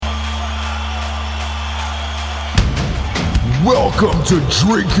Welcome to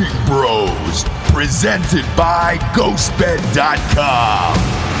Drinking Bros, presented by GhostBed.com.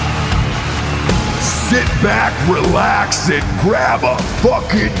 Sit back, relax, and grab a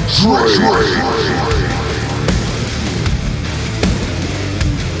fucking drink.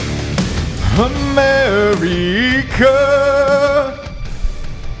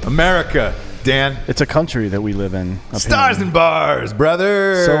 America, Dan. It's a country that we live in. Stars and bars,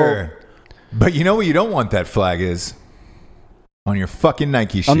 brother. But you know what you don't want that flag is? On your fucking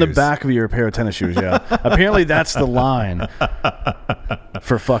Nike shoes. On the back of your pair of tennis shoes, yeah. Apparently that's the line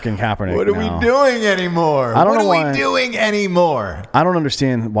for fucking Kaepernick. What are we doing anymore? I don't know what why. Are we doing anymore? I don't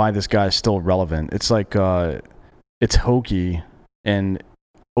understand why this guy is still relevant. It's like, it's hokey and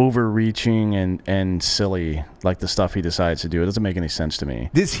overreaching and silly, like the stuff he decides to do. It doesn't make any sense to me.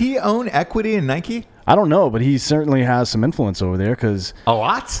 Does he own equity in Nike? I don't know, but he certainly has some influence over there because... A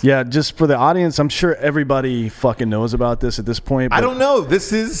lot? Yeah, just for the audience, I'm sure everybody fucking knows about this at this point. But I don't know. This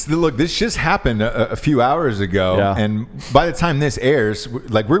just happened a few hours ago, yeah. And by the time this airs,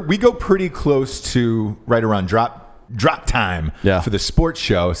 like we go pretty close to right around drop time for the sports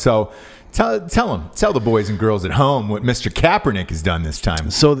show. So tell the boys and girls at home what Mr. Kaepernick has done this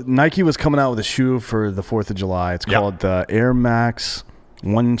time. So Nike was coming out with a shoe for the 4th of July. It's called the Air Max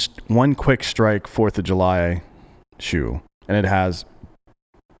One Quick Strike 4th of July shoe, and it's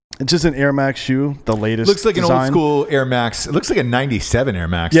just an Air Max shoe, the latest. Looks like design. An old school Air Max. It looks like a '97 Air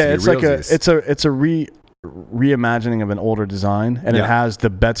Max. Yeah, it's like it's a reimagining of an older design, and it has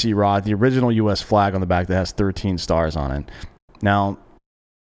the Betsy Ross, the original U.S. flag on the back that has 13 stars on it. Now,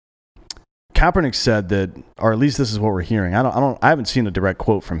 Kaepernick said that, or at least this is what we're hearing. I haven't seen a direct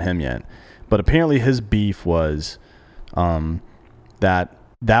quote from him yet, but apparently his beef was that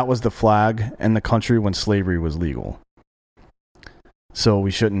was the flag in the country when slavery was legal. So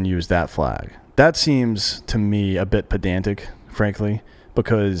we shouldn't use that flag. That seems to me a bit pedantic, frankly,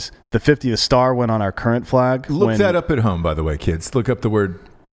 because the 50th star went on our current flag. Look that up at home, by the way, kids. Look up the word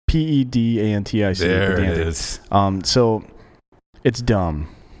PEDANTIC. There pedantic. It is. So it's dumb.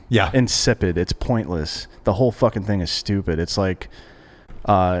 Yeah. Insipid. It's pointless. The whole fucking thing is stupid. It's like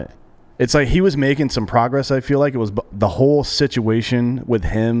he was making some progress. I feel like it was the whole situation with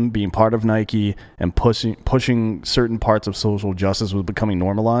him being part of Nike and pushing certain parts of social justice was becoming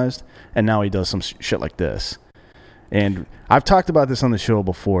normalized. And now he does some shit like this. And I've talked about this on the show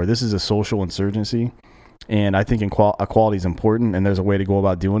before. This is a social insurgency. And I think equality is important. And there's a way to go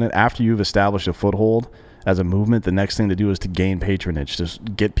about doing it. After you've established a foothold as a movement, the next thing to do is to gain patronage,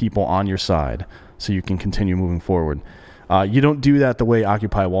 just get people on your side so you can continue moving forward. You don't do that the way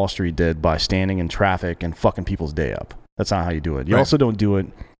Occupy Wall Street did by standing in traffic and fucking people's day up. That's not how you do it. You also don't do it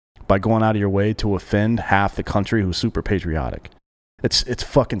by going out of your way to offend half the country who's super patriotic. It's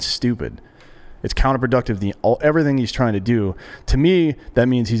fucking stupid. It's counterproductive. Everything he's trying to do, to me, that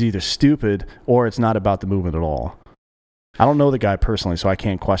means he's either stupid or it's not about the movement at all. I don't know the guy personally, so I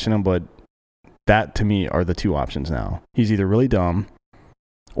can't question him, but that, to me, are the two options now. He's either really dumb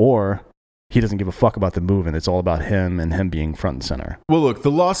or he doesn't give a fuck about the movement. It's all about him and him being front and center. Well, look, the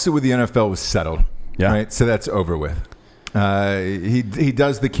lawsuit with the NFL was settled. Yeah. Right? So that's over with. He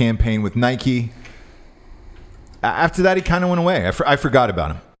does the campaign with Nike. After that, he kind of went away. I forgot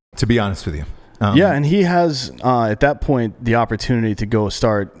about him, to be honest with you. And he has, at that point, the opportunity to go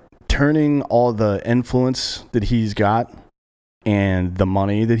start turning all the influence that he's got and the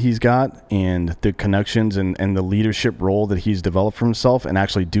money that he's got and the connections and the leadership role that he's developed for himself and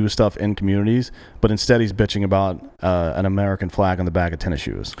actually do stuff in communities. But instead he's bitching about an American flag on the back of tennis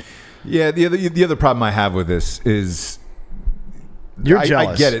shoes. Yeah, the other problem I have with this is you're jealous.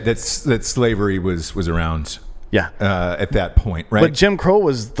 I get it that slavery was around. Yeah. At that point, right? But Jim Crow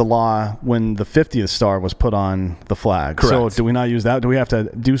was the law when the 50th star was put on the flag. Correct. So do we not use that? Do we have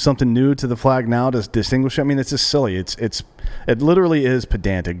to do something new to the flag now to distinguish it? I mean, it's just silly. It literally is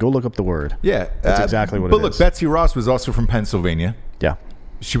pedantic. Go look up the word. Yeah. That's exactly what it is. But look, Betsy Ross was also from Pennsylvania. Yeah.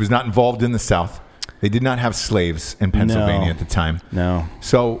 She was not involved in the South. They did not have slaves in Pennsylvania at the time. No.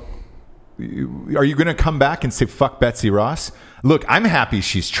 So are you going to come back and say, fuck Betsy Ross? Look, I'm happy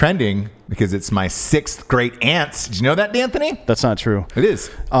she's trending because it's my 6th great aunt. Did you know that, D'Anthony? That's not true. It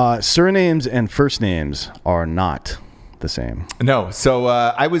is. Surnames and first names are not the same. No. So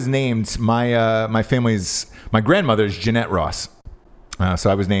I was named, my grandmother's Jeanette Ross.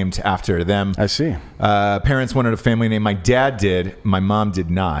 So I was named after them. I see. Parents wanted a family name. My dad did. My mom did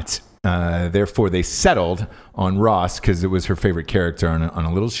not. Therefore, they settled on Ross because it was her favorite character on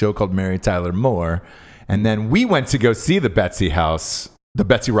a little show called Mary Tyler Moore. And then we went to go see the Betsy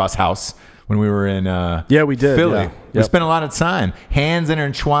Ross house when we were in we did. Philly. Yeah. Yep. We spent a lot of time. Hands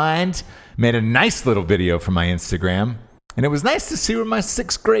intertwined. Made a nice little video for my Instagram. And it was nice to see where my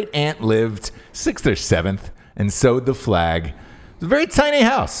 6th grade aunt lived, 6th or 7th, and sewed the flag. It was a very tiny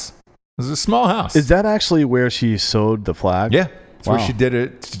house. It was a small house. Is that actually where she sewed the flag? Yeah. That's where she did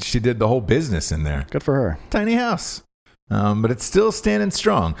it. She did the whole business in there. Good for her. Tiny house. But it's still standing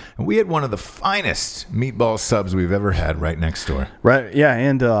strong. And we had one of the finest meatball subs we've ever had right next door. Right. Yeah.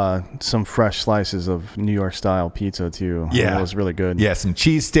 And some fresh slices of New York style pizza too. Yeah. It was really good. Yeah. Some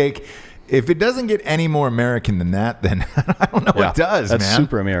cheesesteak. If it doesn't get any more American than that, then I don't know what does, That's man.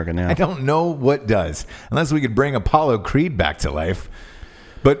 super American, yeah. I don't know what does. Unless we could bring Apollo Creed back to life.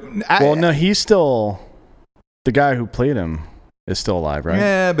 But no, he's still... The guy who played him is still alive, right?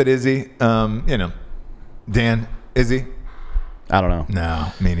 Yeah, but is he? Dan, is he? I don't know.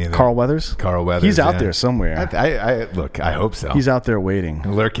 No, me neither. Carl Weathers? Carl Weathers. He's out there somewhere. Look, I hope so. He's out there waiting.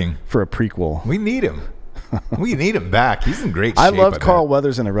 Lurking. For a prequel. We need him. We need him back. He's in great shape. I loved Carl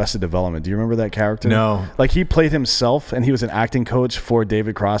Weathers in Arrested Development. Do you remember that character? No. Like, he played himself, and he was an acting coach for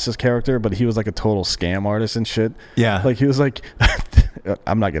David Cross's character, but he was like a total scam artist and shit. Yeah. Like, he was like...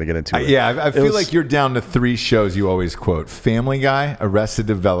 I'm not going to get into it. Yeah, I feel like you're down to 3 shows you always quote. Family Guy, Arrested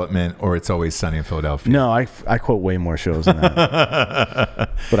Development, or It's Always Sunny in Philadelphia. No, I quote way more shows than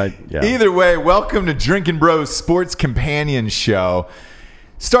that. But Either way, welcome to Drinkin' Bros Sports Companion Show.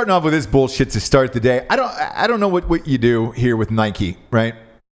 Starting off with this bullshit to start the day. I don't know what you do here with Nike, right?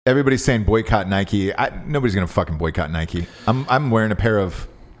 Everybody's saying boycott Nike. Nobody's going to fucking boycott Nike. I'm wearing a pair of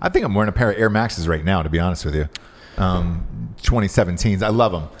Air Maxes right now, to be honest with you. 2017s. I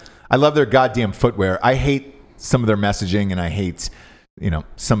love them. I love their goddamn footwear. I hate some of their messaging, and I hate,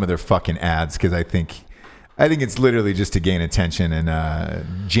 some of their fucking ads, because I think it's literally just to gain attention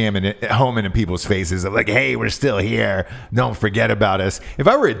and jamming it home into people's faces of like, hey, we're still here. Don't forget about us. If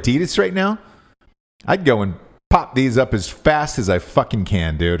I were Adidas right now, I'd go and pop these up as fast as I fucking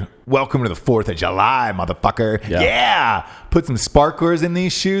can, dude. Welcome to the 4th of July, motherfucker. Yeah. Put some sparklers in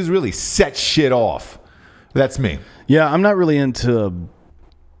these shoes. Really set shit off. That's me. Yeah, I'm not really into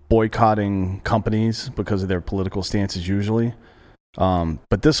boycotting companies because of their political stances usually.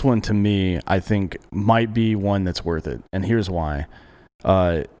 But this one, to me, I think might be one that's worth it. And here's why.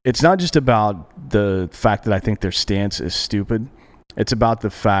 It's not just about the fact that I think their stance is stupid. It's about the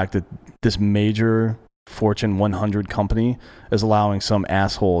fact that this major Fortune 100 company is allowing some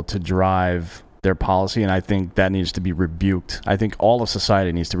asshole to drive their policy. And I think that needs to be rebuked. I think all of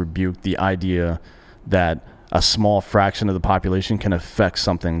society needs to rebuke the idea that a small fraction of the population can affect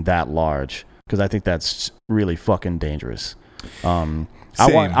something that large, because I think that's really fucking dangerous.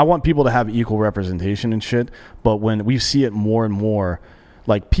 I want people to have equal representation and shit, but when we see it more and more,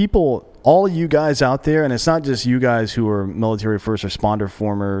 like people, all you guys out there, and it's not just you guys who are military first responder,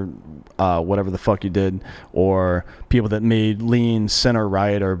 former whatever the fuck you did, or people that made lean center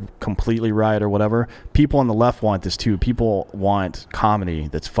right or completely right or whatever. People on the left want this too. People want comedy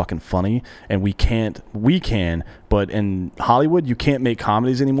that's fucking funny, and we can, but in Hollywood you can't make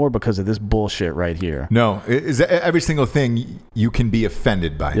comedies anymore because of this bullshit right here. No, is every single thing you can be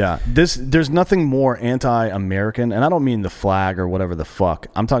offended by. Yeah, there's nothing more anti-American, and I don't mean the flag or whatever the fuck.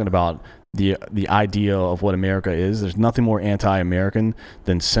 I'm talking about the idea of what America is. There's nothing more anti-American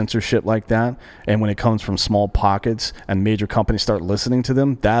than censorship like that. And when it comes from small pockets and major companies start listening to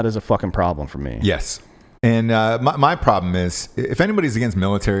them, that is a fucking problem for me. Yes. And my problem is, if anybody's against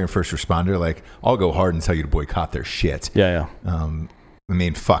military and first responder, like, I'll go hard and tell you to boycott their shit. Yeah. I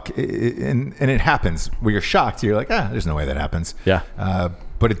mean, fuck. And it happens where you're shocked. You're like, there's no way that happens. Yeah.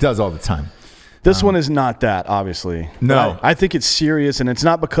 But it does all the time. This one is not that, obviously. No. I think it's serious, and it's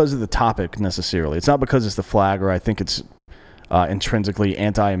not because of the topic necessarily. It's not because it's the flag, or I think it's intrinsically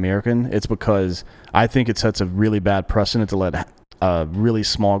anti-American. It's because I think it sets a really bad precedent to let a really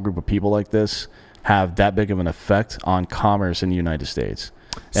small group of people like this have that big of an effect on commerce in the United States.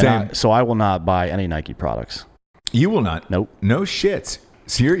 So I will not buy any Nike products. You will not? Nope. No shit.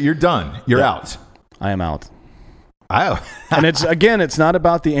 So you're done. You're out. I am out. And it's not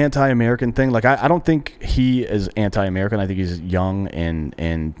about the anti-American thing. Like, I don't think he is anti-American. I think he's young and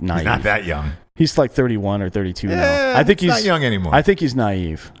naive. He's not that young. He's like 31 or 32 now. I think he's not young anymore. I think he's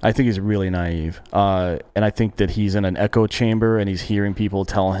naive. I think he's really naive. And I think that he's in an echo chamber and he's hearing people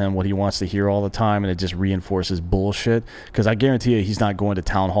tell him what he wants to hear all the time, and it just reinforces bullshit. Because I guarantee you he's not going to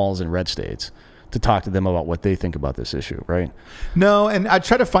town halls in red states to talk to them about what they think about this issue, right? No, and I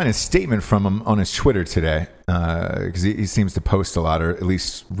tried to find a statement from him on his Twitter today, because he seems to post a lot, or at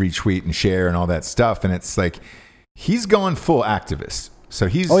least retweet and share and all that stuff, and it's like he's going full activist. So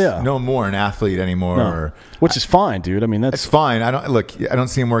he's no more an athlete anymore, which is fine, dude. I mean, that's fine. I don't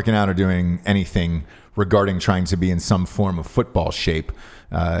see him working out or doing anything regarding trying to be in some form of football shape.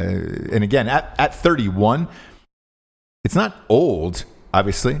 And again, at 31. It's not old,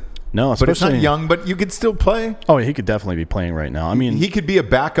 obviously. No, but it's not young, but you could still play. Oh, he could definitely be playing right now. I mean, he could be a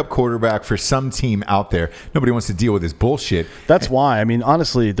backup quarterback for some team out there. Nobody wants to deal with his bullshit. That's why. I mean,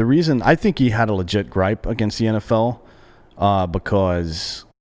 honestly, the reason I think he had a legit gripe against the NFL because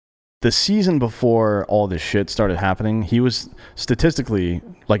the season before all this shit started happening, he was statistically,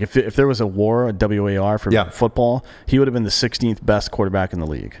 like if there was a WAR, a WAR for football, he would have been the 16th best quarterback in the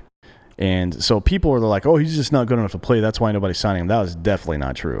league. And so people were like, oh, he's just not good enough to play. That's why nobody's signing him. That was definitely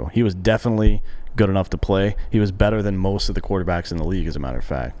not true. He was definitely good enough to play. He was better than most of the quarterbacks in the league, as a matter of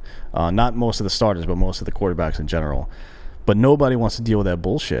fact. Not most of the starters, but most of the quarterbacks in general. But nobody wants to deal with that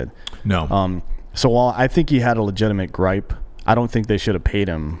bullshit. No. So while I think he had a legitimate gripe, I don't think they should have paid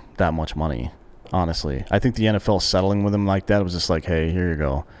him that much money, honestly. I think the NFL settling with him like that was just like, hey, here you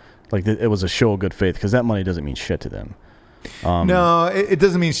go. Like, it was a show of good faith because that money doesn't mean shit to them. No, it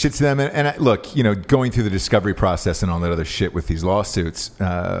doesn't mean shit to them. And look, going through the discovery process and all that other shit with these lawsuits,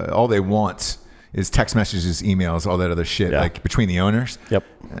 all they want is text messages, emails, all that other shit, like between the owners. Yep.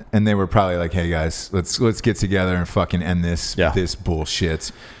 And they were probably like, hey guys, let's get together and fucking end this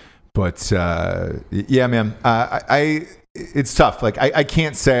bullshit. But yeah, man, it's tough. Like I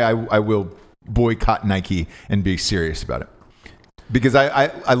can't say I will boycott Nike and be serious about it because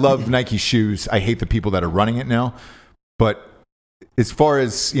I love Nike shoes. I hate the people that are running it now. But as far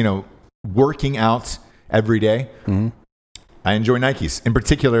as, working out every day, I enjoy Nikes. In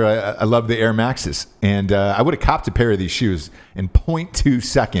particular, I love the Air Maxes. And I would have copped a pair of these shoes in 0.2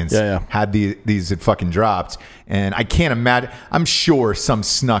 seconds had these had fucking dropped. And I can't imagine. I'm sure some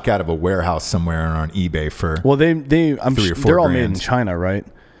snuck out of a warehouse somewhere on eBay for they're all made in China, right?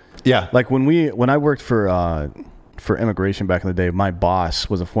 Yeah. Like when I worked for immigration back in the day, my boss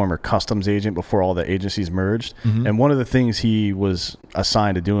was a former customs agent before all the agencies merged. And one of the things he was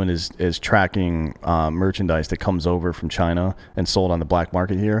assigned to doing is tracking merchandise that comes over from China and sold on the black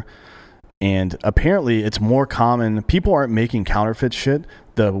market here. And apparently it's more common. People aren't making counterfeit shit.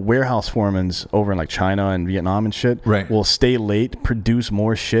 The warehouse foremans over in like China and Vietnam and shit will stay late, produce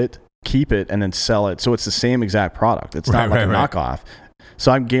more shit, keep it, and then sell it. So it's the same exact product. It's not like a knockoff.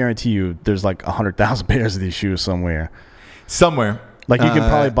 So I guarantee you there's like 100,000 pairs of these shoes somewhere. Like you can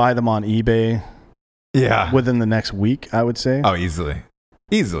probably buy them on eBay within the next week, I would say. Oh, easily.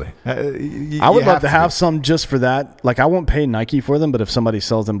 I would love to have some just for that. Like I won't pay Nike for them, but if somebody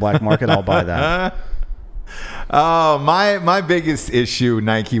sells them black market, I'll buy that. Oh, my biggest issue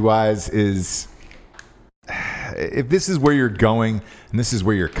Nike-wise is if this is where you're going and this is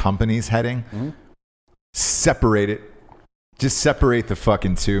where your company's heading, separate it. Just separate the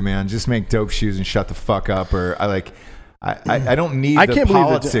fucking two, man. Just make dope shoes and shut the fuck up. Or I don't need the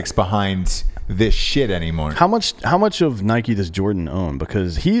politics behind this shit anymore. How much of Nike does Jordan own?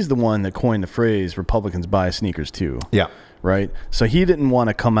 Because he's the one that coined the phrase "Republicans buy sneakers too." Yeah. Right. So he didn't want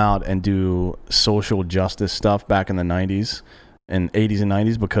to come out and do social justice stuff back in the 90s and 80s and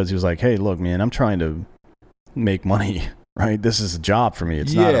 90s because he was like, "Hey, look, man, I'm trying to make money. Right? This is a job for me.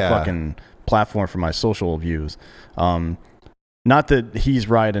 It's not a fucking platform for my social views." Not that he's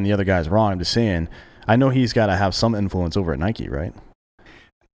right and the other guy's wrong. I'm just saying, I know he's got to have some influence over at Nike, right?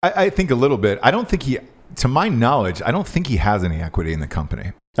 I think a little bit. I don't think to my knowledge, I don't think he has any equity in the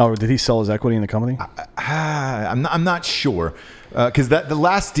company. Oh, did he sell his equity in the company? I'm not sure. Because the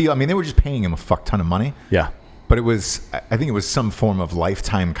last deal, I mean, they were just paying him a fuck ton of money. Yeah. But I think it was some form of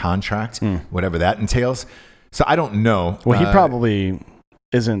lifetime contract, whatever that entails. So I don't know. Well, he probably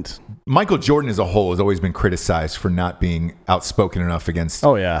isn't. Michael Jordan as a whole has always been criticized for not being outspoken enough against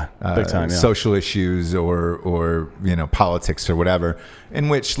big time, social issues or politics or whatever. In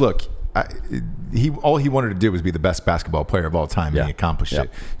which, look, all he wanted to do was be the best basketball player of all time, and he accomplished it.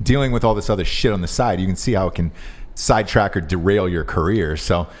 Dealing with all this other shit on the side, you can see how it can sidetrack or derail your career.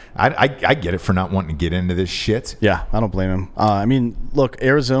 So I get it for not wanting to get into this shit. Yeah, I don't blame him. I mean, look,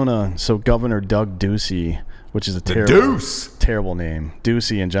 Arizona. So Governor Doug Ducey, which is a terrible name.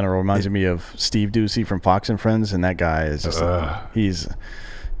 Ducey in general reminds me of Steve Ducey from Fox and Friends, and that guy is just he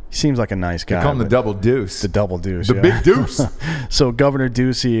seems like a nice guy. They call him the Double Deuce. The Double Deuce. The Big Deuce. So Governor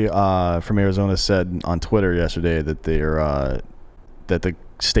Ducey from Arizona said on Twitter yesterday that that the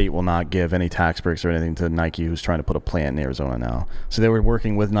state will not give any tax breaks or anything to Nike, who's trying to put a plant in Arizona now. So they were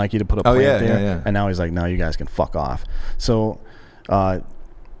working with Nike to put a plant there, and now he's like, no, you guys can fuck off. So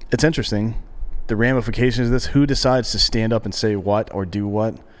it's interesting. The ramifications of this, who decides to stand up and say what or do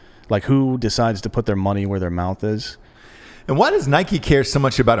what? Like, who decides to put their money where their mouth is? And why does Nike care so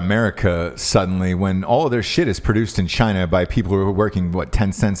much about America suddenly when all of their shit is produced in China by people who are working,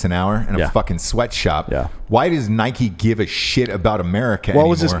 10 cents an hour in a fucking sweatshop? Yeah. Why does Nike give a shit about America anymore? What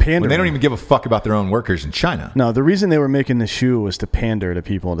was this pandering? When they don't even give a fuck about their own workers in China. No, the reason they were making the shoe was to pander to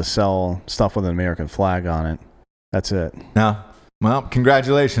people, to sell stuff with an American flag on it. That's it. No. Well,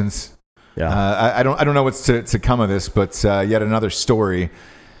 congratulations. Yeah. I don't know what's to come of this, but yet another story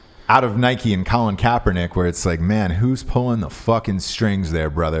out of Nike and Colin Kaepernick, where it's like, man, who's pulling the fucking strings there,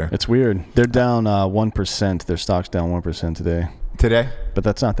 brother? It's weird. They're down 1%. Their stock's down 1% today. Today? But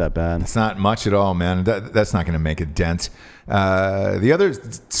that's not that bad. It's not much at all, man. That's not going to make a dent. The other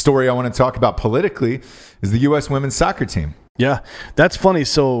story I want to talk about politically is the U.S. women's soccer team. Yeah, that's funny.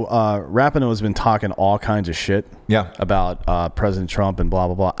 So Rapinoe has been talking all kinds of shit about President Trump and blah,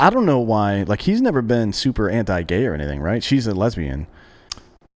 blah, blah. I don't know why. Like, he's never been super anti-gay or anything, right? She's a lesbian.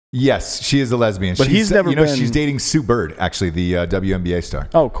 Yes, she is a lesbian. But he's never been... she's dating Sue Bird, actually, the WNBA star.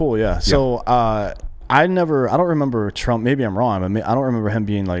 Oh, cool, yeah. So I don't remember Trump. Maybe I'm wrong. I don't remember him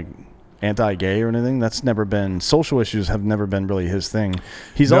being, like, anti-gay or anything. That's never been... Social issues have never been really his thing.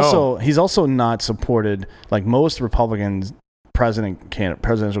 He's also not supported, like most Republicans,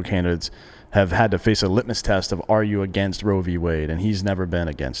 presidential candidates have had to face a litmus test of, are you against Roe v. Wade? And he's never been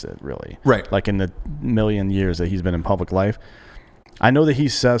against it, really. Right. Like in the million years that he's been in public life. I know that he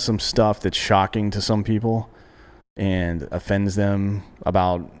says some stuff that's shocking to some people and offends them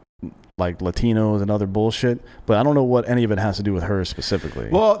about like Latinos and other bullshit, but I don't know what any of it has to do with her specifically.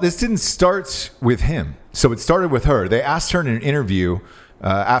 Well, this didn't start with him. So it started with her. They asked her in an interview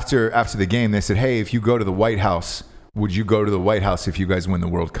after the game. They said, hey, if you go to the White House, would you go to the White House if you guys win the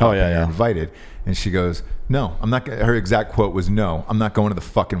World Cup and you're invited? And she goes, no, I'm not. Her exact quote was, no, I'm not going to the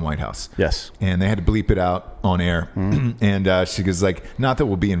fucking White House. Yes. And they had to bleep it out on air. And she goes like, not that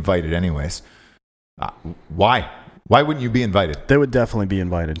we'll be invited anyways. Why? Why wouldn't you be invited? They would definitely be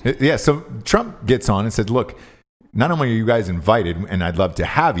invited. Yeah. So Trump gets on and said, look, not only are you guys invited and I'd love to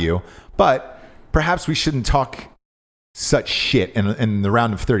have you, but perhaps we shouldn't talk such shit in the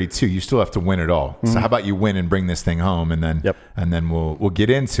round of 32. You still have to win it all. So how about you win and bring this thing home, and then we'll get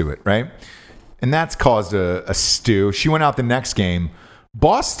into it, right? And that's caused a stew. She went out the next game.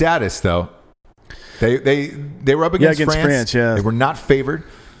 Boss status, though. They were up against France. Yeah. They were not favored.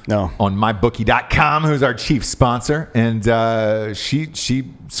 No. On mybookie.com, who's our chief sponsor, and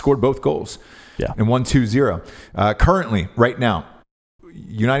she scored both goals. Yeah. And 1-2-0. Currently, right now,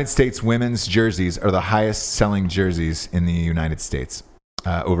 United States women's jerseys are the highest selling jerseys in the United States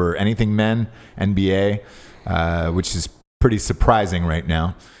over anything men, NBA, which is pretty surprising right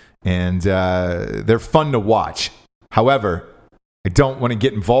now. And they're fun to watch. However, I don't want to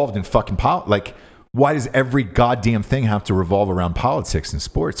get involved in fucking politics. Like, why does every goddamn thing have to revolve around politics and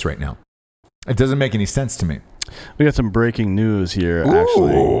sports right now? It doesn't make any sense to me. We got some breaking news here,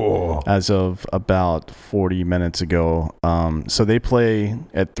 actually, as of about 40 minutes ago. So they play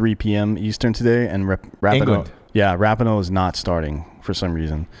at 3 p.m. Eastern today, and Rapinoe. Yeah, Rapinoe is not starting for some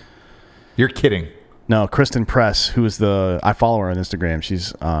reason. You're kidding. No, Kristen Press, who is I follow her on Instagram.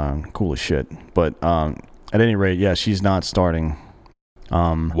 She's cool as shit. But at any rate, yeah, she's not starting.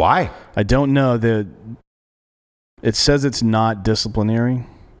 Why? I don't know. It says it's not disciplinary,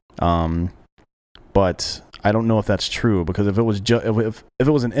 but I don't know if that's true, because if it was if it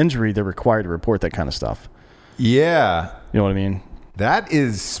was an injury, they're required to report that kind of stuff. Yeah. You know what I mean? That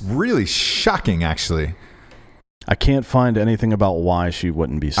is really shocking, actually. I can't find anything about why she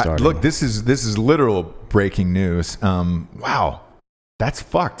wouldn't be starting. Look, this is literal breaking news. Wow. That's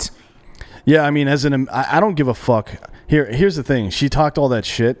fucked. Yeah, I mean, I don't give a fuck. Here's the thing. She talked all that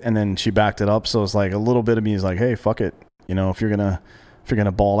shit and then she backed it up. So it's like a little bit of me is like, hey, fuck it. You know, if you're gonna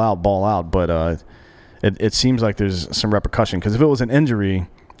ball out. But it seems like there's some repercussion, because if it was an injury,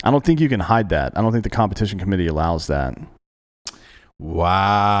 I don't think you can hide that. I don't think the competition committee allows that.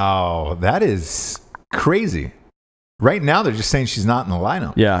 Wow, that is crazy. Right now, they're just saying she's not in the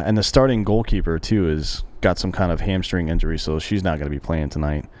lineup. Yeah, and the starting goalkeeper too is got some kind of hamstring injury, so she's not going to be playing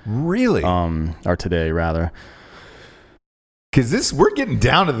tonight. Really? Or today, rather. Because we're getting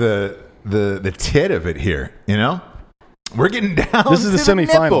down to the tit of it here. You know, we're getting down. This is the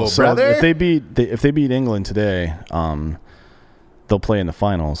semifinals, so brother. if they beat England today, they'll play in the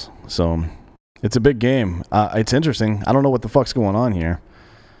finals. So it's a big game. It's interesting. I don't know what the fuck's going on here.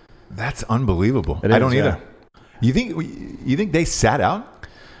 That's unbelievable. I don't either. You think they sat out?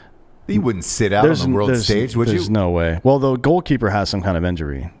 You wouldn't sit out on the world stage, would you? There's no way. Well, the goalkeeper has some kind of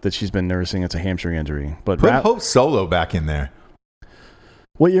injury that she's been nursing. It's a hamstring injury. But put Hope Solo back in there.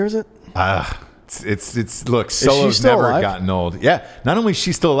 What year is it? It's look, Solo's never gotten old. Yeah, not only is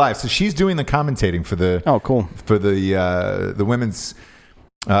she still alive, so she's doing the commentating for the for the women's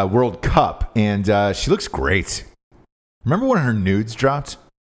World Cup, and she looks great. Remember when her nudes dropped?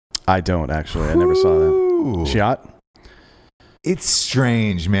 I don't actually. I never saw that. She hot? It's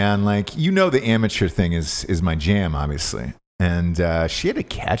strange, man. Like, the amateur thing is my jam, obviously, and she had a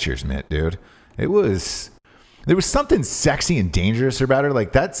catcher's mitt, dude. There was something sexy and dangerous about her.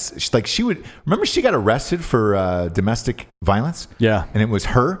 Like, that's like she got arrested for domestic violence. Yeah. And it was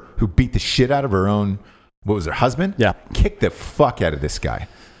her who beat the shit out of her own, what was her husband? Yeah. Kicked the fuck out of this guy.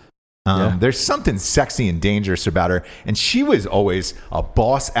 There's something sexy and dangerous about her. And she was always a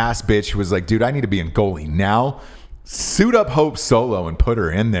boss ass bitch who was like, dude, I need to be in goalie now. Suit up Hope Solo and put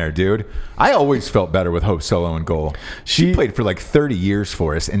her in there, dude. I always felt better with Hope Solo in goal. She played for like 30 years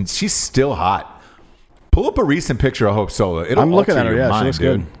for us, and she's still hot. Pull up a recent picture of Hope Solo. I'm looking at her. Yeah, she looks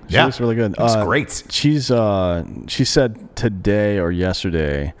dude. Good. She looks really good. Looks great. She said today or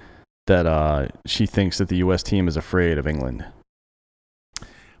yesterday that she thinks that the U.S. team is afraid of England.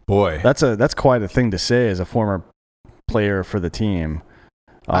 Boy, that's quite a thing to say as a former player for the team.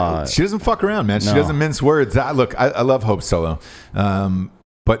 She doesn't fuck around, man. She doesn't mince words. I love Hope Solo,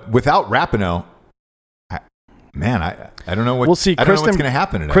 but without Rapinoe. I don't know what. We'll see. I don't know what's going to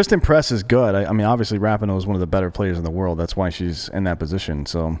happen today. Kristen Press is good. I mean, obviously, Rapinoe is one of the better players in the world. That's why she's in that position.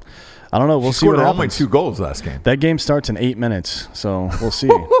 So, I don't know. We'll see what happens. Only 2 goals last game. That game starts in 8 minutes, so we'll see.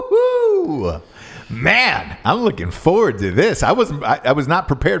 Man, I'm looking forward to this. I was not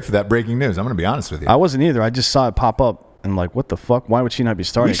prepared for that breaking news. I'm going to be honest with you. I wasn't either. I just saw it pop up. And like, what the fuck? Why would she not be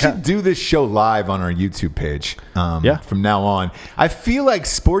starting? We should do this show live on our YouTube page from now on. I feel like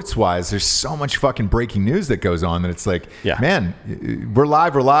sports-wise, there's so much fucking breaking news that goes on that it's like, man, we're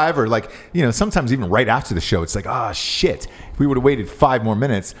live, or like, sometimes even right after the show, it's like, oh, shit. If we would have waited 5 more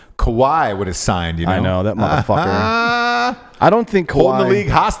minutes, Kawhi would have signed, I know, that motherfucker. I don't think Kawhi... Holding the league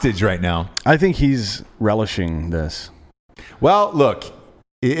hostage right now. I think he's relishing this. Well, look,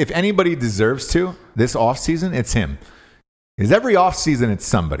 if anybody deserves to this offseason, it's him. Because every offseason, it's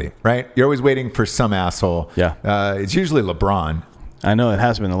somebody, right? You're always waiting for some asshole. Yeah. It's usually LeBron. I know it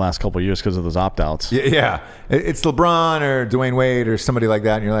has been the last couple of years because of those opt-outs. Yeah. It's LeBron or Dwayne Wade or somebody like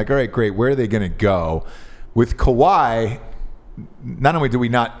that. And you're like, all right, great. Where are they going to go? With Kawhi, not only do we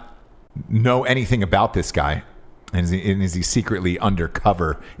not know anything about this guy, and is he secretly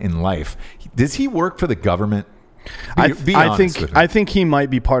undercover in life, does he work for the government? I think he might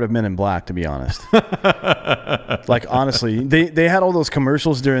be part of Men in Black, to be honest. Like, honestly, they had all those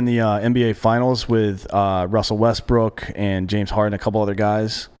commercials during the NBA Finals with Russell Westbrook and James Harden, a couple other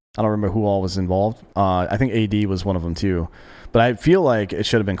guys. I don't remember who all was involved. I think AD was one of them too. But I feel like it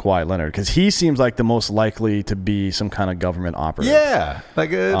should have been Kawhi Leonard because he seems like the most likely to be some kind of government operative. Yeah, like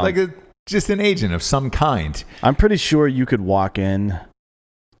just an agent of some kind. I'm pretty sure you could walk in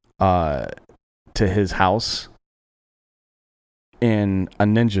to his house in a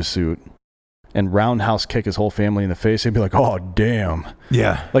ninja suit and roundhouse kick his whole family in the face. He'd be like, oh, damn.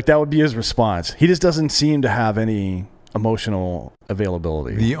 Yeah. Like, that would be his response. He just doesn't seem to have any emotional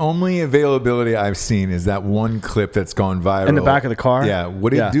availability. The only availability I've seen is that one clip that's gone viral. In the back of the car? Yeah.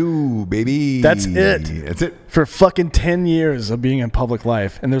 What it do, baby? That's it. That's it. For fucking 10 years of being in public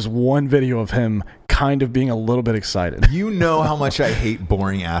life, and there's one video of him kind of being a little bit excited. You know how much I hate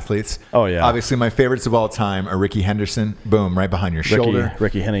boring athletes. Oh, yeah. Obviously, my favorites of all time are Ricky Henderson. Boom, right behind your shoulder.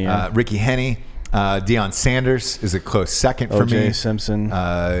 Ricky Henny. Yeah. Ricky Henny. Deion Sanders is a close second for me. O.J. Simpson.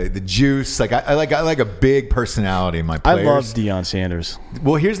 The Juice. Like I like a big personality in my players. I love Deion Sanders.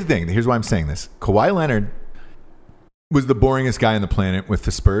 Well, here's the thing. Here's why I'm saying this. Kawhi Leonard was the boringest guy on the planet with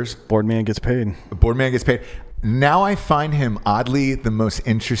the Spurs. Board man gets paid. Now I find him oddly the most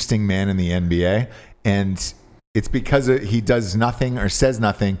interesting man in the NBA, and it's because he does nothing or says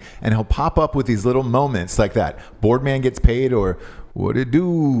nothing, and he'll pop up with these little moments like that. Board man gets paid, or what it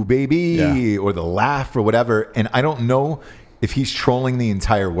do, baby, or the laugh or whatever. And I don't know if he's trolling the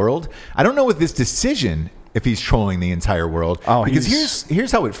entire world. I don't know with this decision if he's trolling the entire world. Oh, because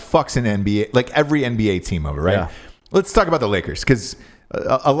here's how it fucks an NBA, like every NBA team over, right? Yeah. Let's talk about the Lakers, because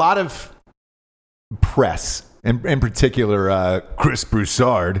a lot of press, and in particular Chris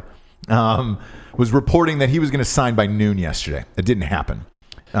Broussard, was reporting that he was going to sign by noon yesterday. It didn't happen.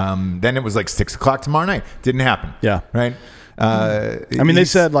 Then it was like 6 o'clock tomorrow night. Didn't happen. Yeah. Right? I mean, they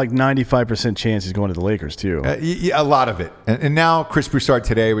said like 95% chance he's going to the Lakers too. A lot of it. And now Chris Broussard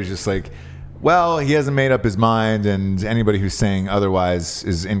today was just like, well, he hasn't made up his mind, and anybody who's saying otherwise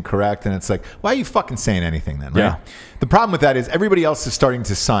is incorrect. And it's like, why are you fucking saying anything then? Right? Yeah. The problem with that is everybody else is starting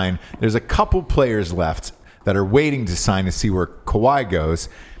to sign. There's a couple players left that are waiting to sign to see where Kawhi goes.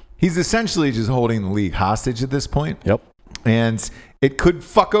 He's essentially just holding the league hostage at this point. Yep. And it could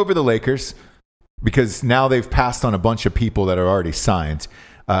fuck over the Lakers because now they've passed on a bunch of people that are already signed.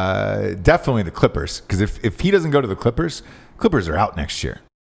 Definitely the Clippers, because if he doesn't go to the Clippers are out next year.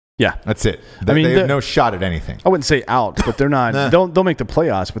 Yeah, that's it. They have no shot at anything. I wouldn't say out, but they're not. They'll make the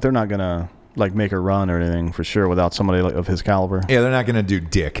playoffs, but they're not gonna like make a run or anything for sure without somebody of his caliber. Yeah, they're not gonna do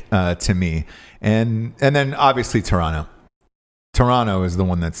dick to me. And then obviously Toronto. Toronto is the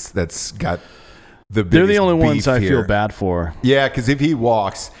one that's got the biggest. They're the only ones I here. feel bad for. Yeah, because if he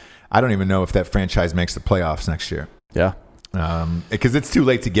walks, I don't even know if that franchise makes the playoffs next year. Yeah. Because it's too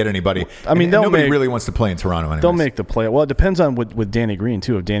late to get anybody. I mean, nobody really wants to play in Toronto anyways. They'll make the play. Well, it depends on with Danny Green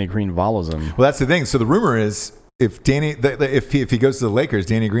too. If Danny Green follows him, well, that's the thing. So the rumor is if he goes to the Lakers,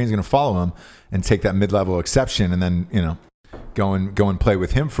 Danny Green's going to follow him and take that mid-level exception, and then go and play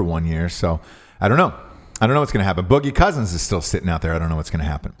with him for 1 year. So I don't know. I don't know what's going to happen. Boogie Cousins is still sitting out there. I don't know what's going to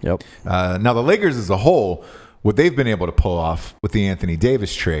happen. Yep. Now the Lakers as a whole, what they've been able to pull off with the Anthony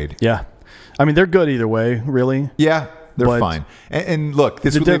Davis trade. Yeah, I mean they're good either way, really. Yeah. They're fine. And look,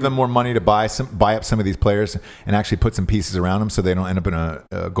 this would leave them more money to buy up some of these players and actually put some pieces around them so they don't end up in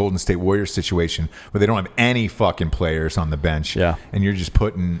a Golden State Warriors situation where they don't have any fucking players on the bench. Yeah. And you're just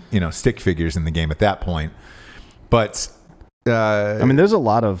putting, stick figures in the game at that point. But I mean, there's a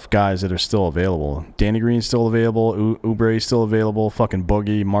lot of guys that are still available. Danny Green's still available. Oubre's still available. Fucking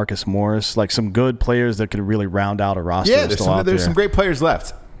Boogie, Marcus Morris, like some good players that could really round out a roster. Yeah, there's some great players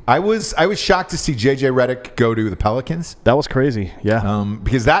left. I was shocked to see JJ Redick go to the Pelicans. That was crazy. Yeah.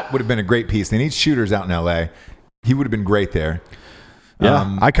 Because that would have been a great piece. They need shooters out in LA. He would have been great there.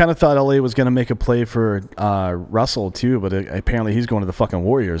 Yeah. I kind of thought LA was going to make a play for Russell too, but apparently he's going to the fucking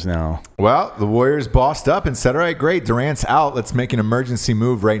Warriors now. Well, the Warriors bossed up and said, all right, great. Durant's out. Let's make an emergency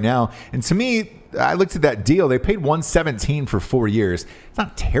move right now. And to me, I looked at that deal. They paid $117 for 4 years. It's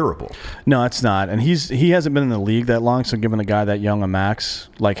not terrible. No, it's not. And he hasn't been in the league that long, so giving a guy that young a max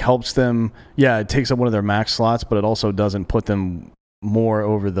helps them. Yeah, it takes up one of their max slots, but it also doesn't put them more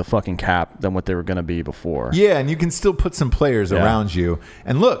over the fucking cap than what they were going to be before. Yeah, and you can still put some players around you.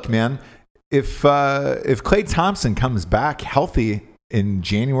 And look, man, if Klay Thompson comes back healthy in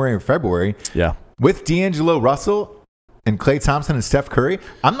January or February, with D'Angelo Russell and Klay Thompson and Steph Curry,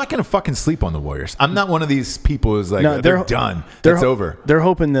 I'm not going to fucking sleep on the Warriors. I'm not one of these people who's like, they're done. It's over. They're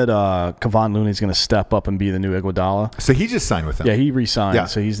hoping that Kevon Looney's going to step up and be the new Iguodala. So he just signed with them. Yeah, he re-signed. Yeah.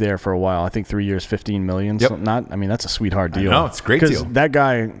 So he's there for a while. I think 3 years, $15 million. Yep. So that's a sweetheart deal. No, it's a great deal. That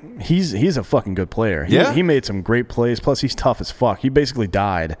guy, he's a fucking good player. He made some great plays. Plus, he's tough as fuck. He basically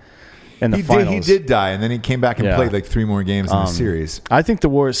died in the finals. He did die, and then he came back and played like 3 more games in the series. I think the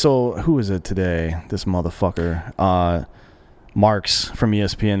Warriors. So who is it today? This motherfucker. Marks from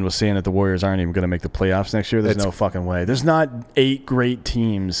ESPN was saying that the Warriors aren't even going to make the playoffs next year. There's no fucking way. There's not 8 great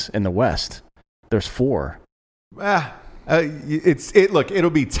teams in the West. There's 4. It'll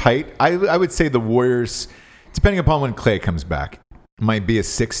be tight. I would say the Warriors, depending upon when Klay comes back, might be a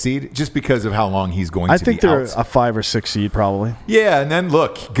 6 seed just because of how long he's going to be out. I think they're a 5 or 6 seed probably. Yeah, and then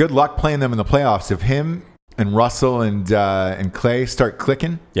look, good luck playing them in the playoffs. If him and Russell and Klay start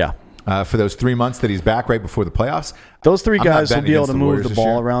clicking. Yeah. For those 3 months that he's back right before the playoffs. Those 3 guys will be able to move the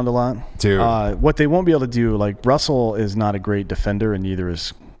ball around a lot. Dude. What they won't be able to do, Russell is not a great defender and neither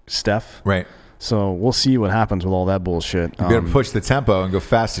is Steph. Right. So we'll see what happens with all that bullshit. You better push the tempo and go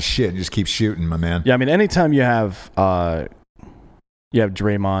fast as shit and just keep shooting, my man. Yeah, I mean, anytime you have Draymond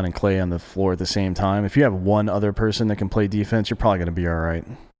and Klay on the floor at the same time, if you have one other person that can play defense, you're probably going to be all right.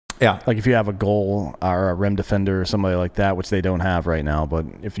 Yeah. Like if you have a goal or a rim defender or somebody like that, which they don't have right now, but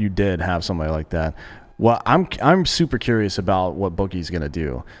if you did have somebody like that, well, I'm super curious about what Boogie's going to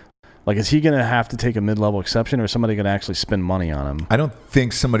do. Like, is he going to have to take a mid-level exception or is somebody going to actually spend money on him? I don't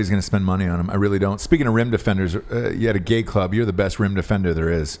think somebody's going to spend money on him. I really don't. Speaking of rim defenders, you had a gay club. You're the best rim defender there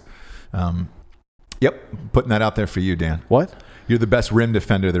is. Yep. Putting that out there for you, Dan. What? You're the best rim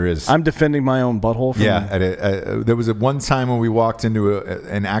defender there is. I'm defending my own butthole. There was one time when we walked into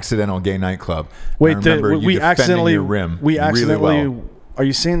an accidental gay nightclub. Wait, we accidentally your rim. Really well. Are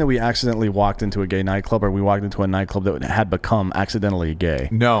you saying that we accidentally walked into a gay nightclub, or we walked into a nightclub that had become accidentally gay?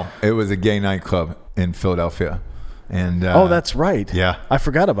 No, it was a gay nightclub in Philadelphia. And that's right. Yeah, I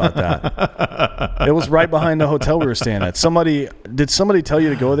forgot about that. It was right behind the hotel we were staying at. Did somebody tell you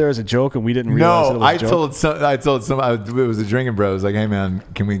to go there as a joke, and we didn't realize it was a joke? I told some. It was a drinking bro. I was like, "Hey man,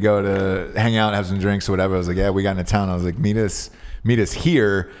 can we go to hang out, have some drinks or whatever?" I was like, "Yeah, we got into town." I was like, "Meet us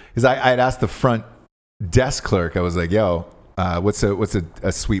here," because I had asked the front desk clerk. I was like, "Yo, what's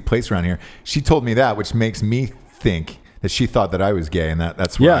a sweet place around here?" She told me that, which makes me think that she thought that I was gay, and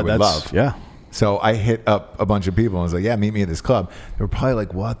that's what I would love. Yeah. So I hit up a bunch of people and was like, yeah, meet me at this club. They were probably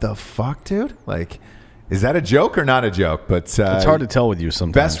like, what the fuck, dude? Like, is that a joke or not a joke? But it's hard to tell with you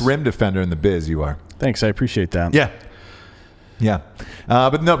sometimes. Best rim defender in the biz, you are. Thanks, I appreciate that. Yeah. Yeah.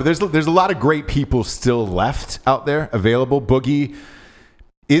 But there's a lot of great people still left out there available. Boogie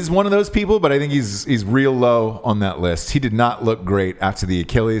is one of those people, but I think he's real low on that list. He did not look great after the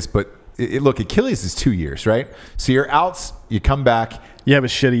Achilles, but look, Achilles is 2 years, right? So you're out, you come back. You have a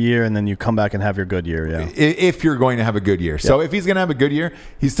shitty year, and then you come back and have your good year, yeah. If you're going to have a good year. So if he's going to have a good year,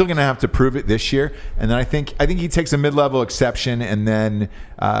 he's still going to have to prove it this year. And then I think he takes a mid-level exception, and then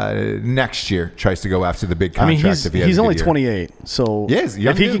next year tries to go after the big contract. He's only 28. So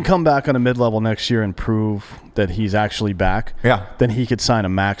if he can come back on a mid-level next year and prove that he's actually back, then he could sign a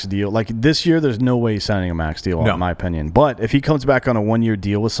max deal. Like this year, there's no way he's signing a max deal, in my opinion. But if he comes back on a 1-year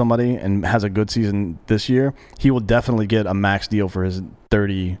deal with somebody and has a good season this year, he will definitely get a max deal for his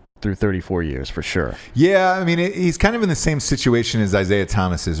 30 through 34 years for sure. Yeah, I mean, he's kind of in the same situation as Isaiah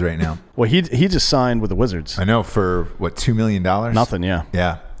Thomas is right now. Well, he just signed with the Wizards. I know, for what, $2 million? Nothing, yeah.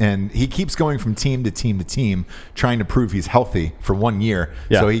 Yeah, and he keeps going from team to team to team, trying to prove he's healthy for 1 year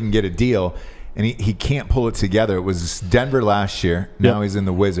so he can get a deal. And he can't pull it together. It was Denver last year. Now he's in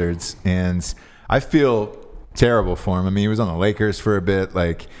the Wizards. And I feel terrible for him. I mean, he was on the Lakers for a bit.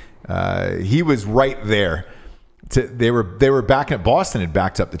 Like, he was right there. They were back at Boston, had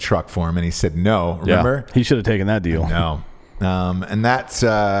backed up the truck for him, and he said no. Remember? Yeah, he should have taken that deal. No. And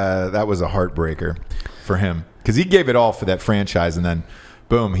that was a heartbreaker for him. Because he gave it all for that franchise, and then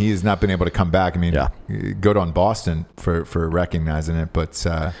boom, he has not been able to come back. I mean, good on Boston for recognizing it, but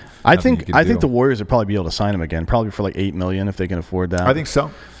I think the Warriors would probably be able to sign him again, probably for like $8 million if they can afford that. I think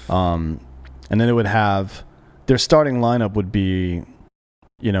so. And then it would have their starting lineup would be,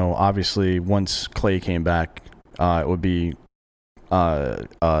 obviously once Clay came back, it would be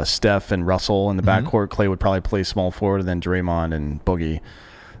Steph and Russell in the backcourt. Clay would probably play small forward, and then Draymond and Boogie.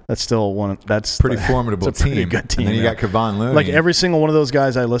 That's still pretty formidable team. Pretty good team. And then you got Kevon Looney. Like every single one of those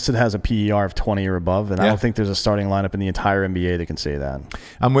guys I listed has a PER of 20 or above, and I don't think there's a starting lineup in the entire NBA that can say that.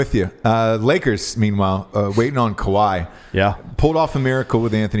 I'm with you. Lakers, meanwhile, waiting on Kawhi. Yeah, pulled off a miracle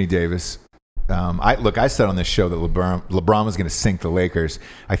with Anthony Davis. I said on this show that LeBron was going to sink the Lakers.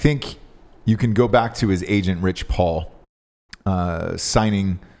 I think you can go back to his agent Rich Paul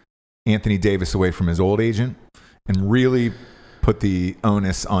signing Anthony Davis away from his old agent and really put the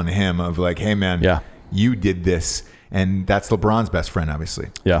onus on him of like, hey man, you did this. And that's LeBron's best friend, obviously.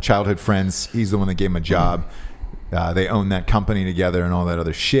 Yeah. Childhood friends. He's the one that gave him a job. They own that company together and all that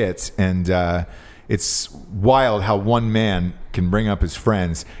other shit. And it's wild how one man can bring up his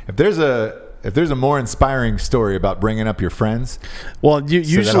friends. If there's a more inspiring story about bringing up your friends,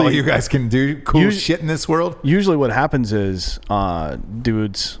 usually that all you guys can do cool shit in this world. Usually, what happens is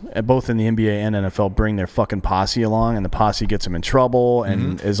dudes, both in the NBA and NFL, bring their fucking posse along, and the posse gets them in trouble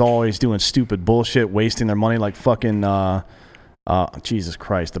and is always doing stupid bullshit, wasting their money, like fucking Jesus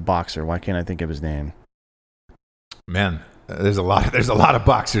Christ, the boxer. Why can't I think of his name? Man. There's a lot of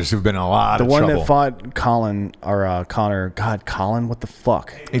boxers who've been in a lot of trouble. The one that fought Connor. God, Colin, what the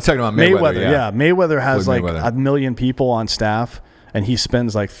fuck? He's talking about Mayweather. Yeah. Mayweather has like 1 million people on staff, and he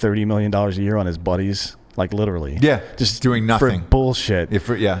spends like $30 million a year on his buddies, like literally. Yeah, just doing nothing. For bullshit. But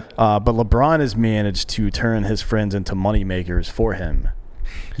LeBron has managed to turn his friends into money makers for him.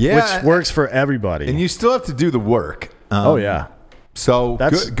 Yeah, which works for everybody. And you still have to do the work. So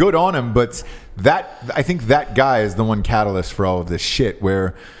that's good on him, but I think that guy is the one catalyst for all of this shit.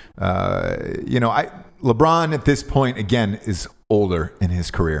 Where, LeBron at this point again is older in his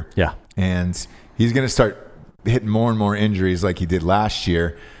career, and he's going to start hitting more and more injuries like he did last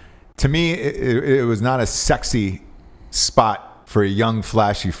year. To me, it was not a sexy spot for a young,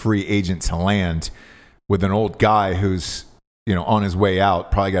 flashy free agent to land with an old guy who's on his way out,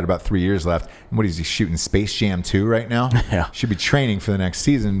 probably got about 3 years left. And what is he shooting? Space Jam 2 right now? Yeah. Should be training for the next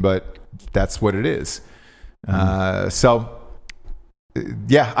season, but that's what it is. I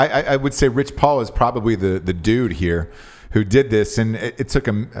would say Rich Paul is probably the dude here who did this. And it took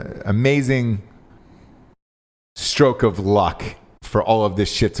an amazing stroke of luck for all of this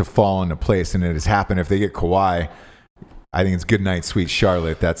shit to fall into place. And it has happened. If they get Kawhi, I think it's good night, sweet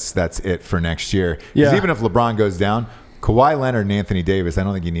Charlotte. That's it for next year. Because even if LeBron goes down, Kawhi Leonard and Anthony Davis, I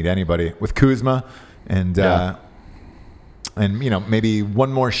don't think you need anybody. With Kuzma and maybe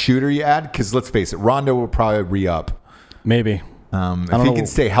one more shooter you add, because let's face it, Rondo will probably re-up. Maybe. If he can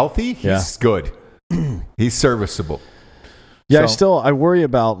stay healthy, he's good. He's serviceable. Yeah, I worry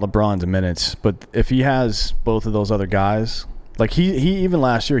about LeBron's minutes, but if he has both of those other guys, Like he even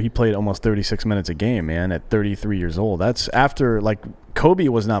last year he played almost 36 minutes a game, man, at 33 years old. That's after like Kobe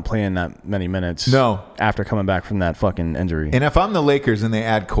was not playing that many minutes. No. After coming back from that fucking injury. And if I'm the Lakers and they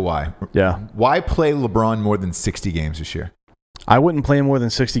add Kawhi, why play LeBron more than 60 games this year? I wouldn't play him more than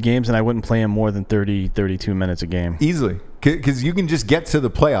 60 games, and I wouldn't play him more than 32 minutes a game. Easily. Because you can just get to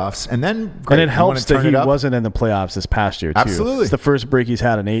the playoffs, and then and it helps that he wasn't in the playoffs this past year, too. Absolutely. It's the first break he's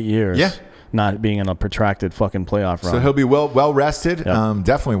had in 8 years. Yeah. Not being in a protracted fucking playoff run. So he'll be well rested. Yep.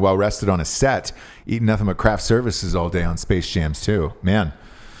 Definitely well rested on a set, eating nothing but craft services all day on Space Jams, too. Man,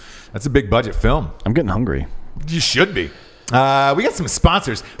 that's a big budget film. I'm getting hungry. You should be. We got some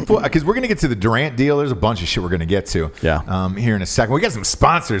sponsors because we're going to get to the Durant deal. There's a bunch of shit we're going to get to here in a second. We got some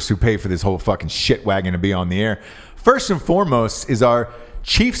sponsors who pay for this whole fucking shit wagon to be on the air. First and foremost is our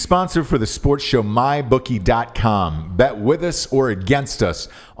chief sponsor for the sports show, MyBookie.com. Bet with us or against us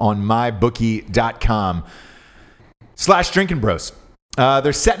on MyBookie.com/Drinking Bros.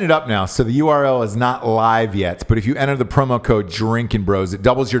 They're setting it up now, so the URL is not live yet. But if you enter the promo code Drinking Bros, it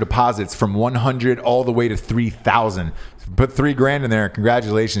doubles your deposits from $100 all the way to $3,000. Put $3,000 in there.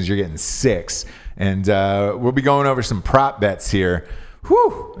 Congratulations, you're getting $6,000. And we'll be going over some prop bets here.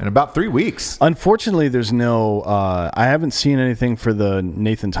 In about 3 weeks. Unfortunately, there's no. I haven't seen anything for the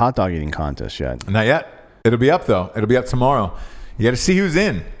Nathan's hot dog eating contest yet. Not yet. It'll be up though. It'll be up tomorrow. You got to see who's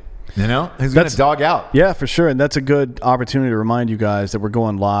in. You know, who's going to dog out. Yeah, for sure. And that's a good opportunity to remind you guys that we're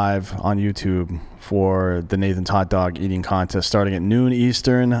going live on YouTube for the Nathan's Hot Dog Eating Contest starting at noon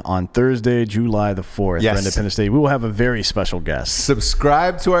Eastern on Thursday, July the 4th for Independence Day. We will have a very special guest.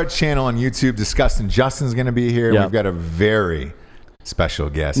 Subscribe to our channel on YouTube. Disgusting Justin's going to be here. Yep. We've got a very special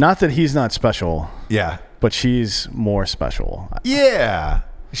guest. Not that he's not special. Yeah. But she's more special. Yeah.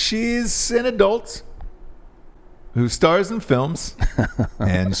 She's an adult who stars in films,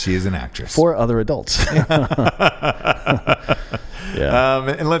 and she is an actress. For other adults. And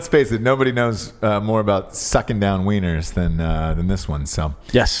let's face it, nobody knows more about sucking down wieners than this one. So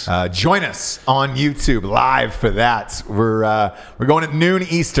yes, join us on YouTube live for that. We're going at noon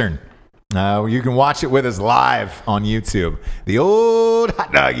Eastern. You can watch it with us live on YouTube. The old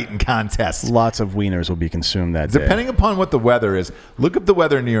hot dog eating contest. Lots of wieners will be consumed that day. Depending upon what the weather is. Look up the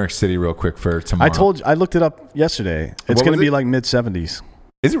weather in New York City real quick for tomorrow. I looked it up yesterday. It's going to be like mid-70s.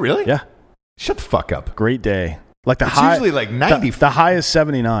 Is it really? Yeah. Shut the fuck up. Great day. Like it's usually like 90. The high is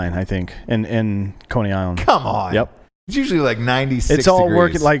 79, I think, in Coney Island. Come on. Yep. It's usually like 96 It's all degrees.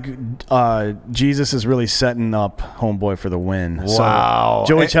 working like Jesus is really setting up homeboy for the win. Wow.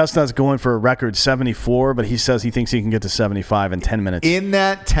 So Joey Chestnut's going for a record 74, but he says he thinks he can get to 75 in 10 minutes. In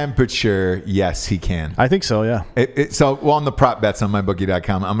that temperature, yes, he can. I think so, yeah. On the prop bets on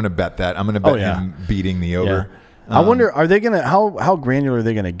mybookie.com, I'm going to bet that. I'm going to bet him beating the over. Yeah. I wonder, are they going to, how granular are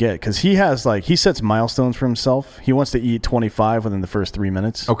they going to get? Because he sets milestones for himself. He wants to eat 25 within the first 3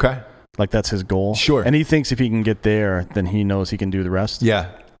 minutes. Okay. Like that's his goal. Sure. And he thinks if he can get there, then he knows he can do the rest. Yeah.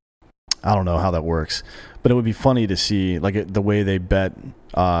 I don't know how that works, but it would be funny to see like the way they bet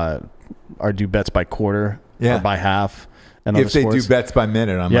or do bets by quarter or by half. And if they do bets by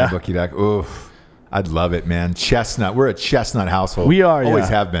minute on mybookie.com, oof, I'd love it, man. Chestnut. We're a chestnut household. We are. Always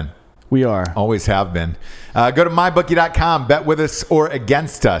have been. We are. Always have been. Go to mybookie.com, bet with us or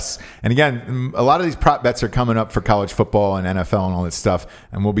against us. And again, a lot of these prop bets are coming up for college football and NFL and all that stuff.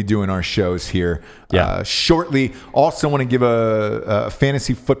 And we'll be doing our shows here shortly. Also want to give a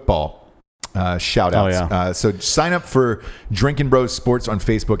fantasy football shout out. Oh, yeah. So sign up for Drinking Bros Sports on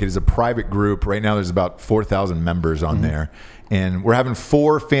Facebook. It is a private group. Right now there's about 4,000 members on there. And we're having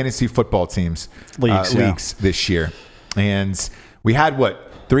 4 fantasy football teams leagues this year. And we had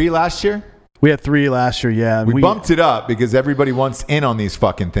 3 last year? We had 3 last year, yeah. We bumped it up because everybody wants in on these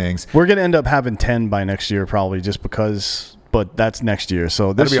fucking things. We're going to end up having 10 by next year probably just because, but that's next year.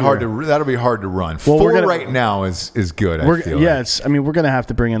 So that'll be hard to run. Well, 4 right now is good, I feel like. We're going to have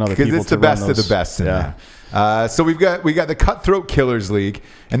to bring in other people because it's the best of the best in there. So we got the Cutthroat Killers League,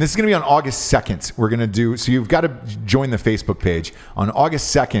 and this is going to be on August 2nd. We're going to do so. You've got to join the Facebook page on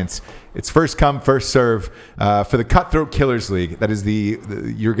August 2nd. It's first come, first serve for the Cutthroat Killers League. That is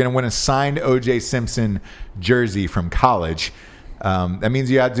you're going to win a signed O.J. Simpson jersey from college. That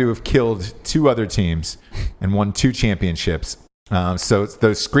means you had to have killed 2 other teams and won 2 championships. So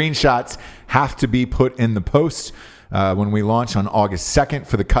those screenshots have to be put in the post. When we launch on August 2nd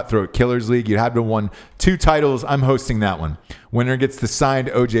for the Cutthroat Killers League. You had to have won 2 titles. I'm hosting that one. Winner gets the signed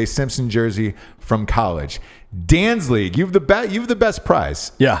O.J. Simpson jersey from college. Dan's League, you've the best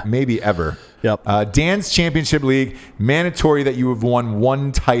prize. Yeah. Maybe ever. Yep. Dan's Championship League, mandatory that you have won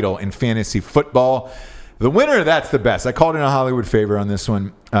 1 title in fantasy football. The winner, that's the best. I called in a Hollywood favor on this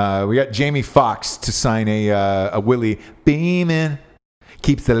one. We got Jamie Foxx to sign a Willie Beeman,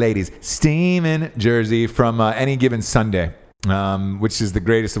 keeps the ladies steaming jersey from Any Given Sunday, which is the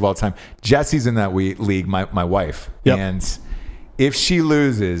greatest of all time. Jesse's in that league, my wife. Yep. And if she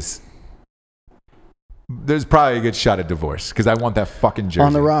loses, there's probably a good shot at divorce because I want that fucking jersey.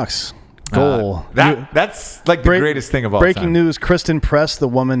 On the rocks. Goal. That's like the greatest thing of all time. Breaking news, Kristen Press, the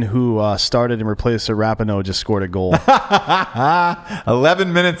woman who started and replaced Sir Rapinoe, just scored a goal.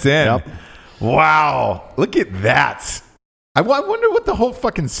 11 minutes in. Yep. Wow. Look at that. I wonder what the whole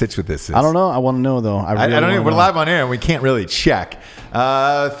fucking sitch with this is. I don't know. I want to know, though. I don't even. We're live on air, and we can't really check.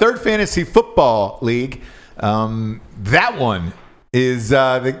 Third Fantasy Football League. That one is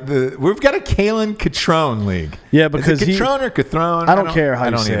we've got a Kalen Catrone league. Yeah, because is it Catrone or Catrone? I don't care how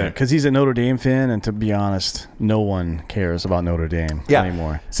you say either. it, because he's a Notre Dame fan, and to be honest, no one cares about Notre Dame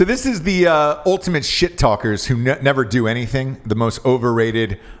anymore. So this is the ultimate shit talkers who never do anything, the most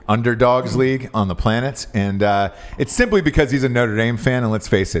overrated underdogs league on the planet, and it's simply because he's a Notre Dame fan, and let's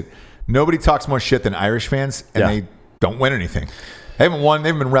face it, nobody talks more shit than Irish fans, and they don't win anything. They haven't won.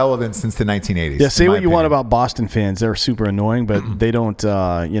 They've been relevant since the 1980s. Yeah, say what you want about Boston fans. They're super annoying, but they don't,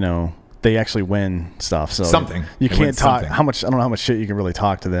 they actually win stuff. So something. You can't talk how much. I don't know how much shit you can really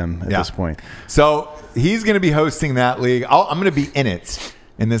talk to them at this point. So he's going to be hosting that league. I'm going to be in it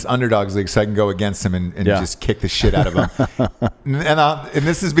in this underdogs league, so I can go against him and just kick the shit out of him. and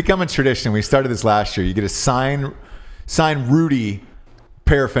this has become a tradition. We started this last year. You get a sign Rudy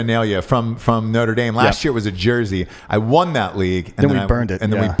paraphernalia from Notre Dame. Last year it was a jersey. I won that league, and then we burned it.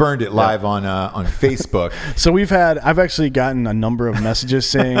 And then we burned it live on Facebook. So I've actually gotten a number of messages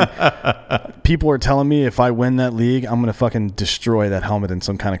saying people are telling me if I win that league, I'm gonna fucking destroy that helmet in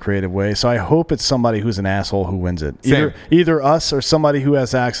some kind of creative way. So I hope it's somebody who's an asshole who wins it. Either us or somebody who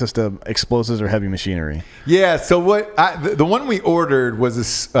has access to explosives or heavy machinery. Yeah. So the one we ordered was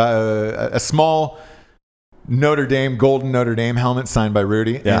a small golden Notre Dame helmet signed by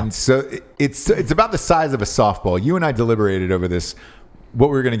Rudy. Yeah. And so it's about the size of a softball. You and I deliberated over this, what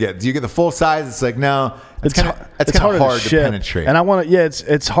we were going to get. Do you get the full size? It's like, no, it's kind of hard to penetrate. And I want to,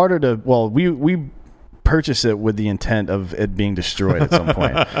 it's harder to, we purchase it with the intent of it being destroyed at some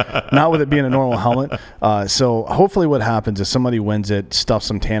point, not with it being a normal helmet. So hopefully what happens is somebody wins it, stuffs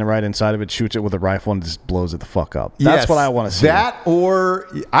some tannerite inside of it, shoots it with a rifle, and just blows it the fuck up. That's what I want to see. That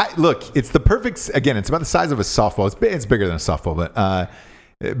look, it's the perfect, again, it's about the size of a softball. It's bigger than a softball, but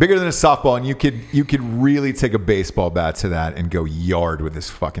bigger than a softball, and you could really take a baseball bat to that and go yard with this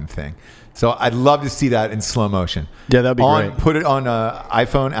fucking thing. So I'd love to see that in slow motion. Yeah, that'd be great. Put it on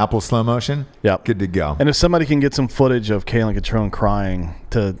iPhone, Apple slow motion. Yep. Good to go. And if somebody can get some footage of Kalen Catrone crying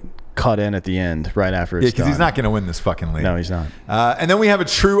to cut in at the end right after it's done. Because he's not going to win this fucking league. No, he's not. And then we have a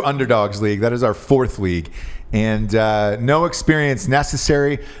true underdogs league. That is our fourth league. And no experience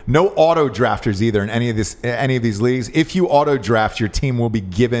necessary. No auto drafters either in any of these leagues. If you auto draft, your team will be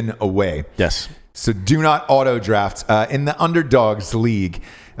given away. Yes. So do not auto draft. In the underdogs league,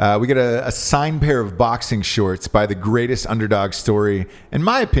 we get a signed pair of boxing shorts by the greatest underdog story, in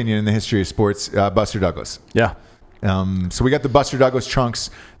my opinion, in the history of sports, Buster Douglas. Yeah. So we got the Buster Douglas trunks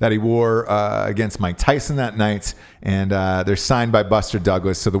that he wore against Mike Tyson that night, and they're signed by Buster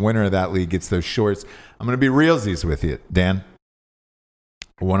Douglas. So the winner of that league gets those shorts. I'm going to be realsies with you, Dan.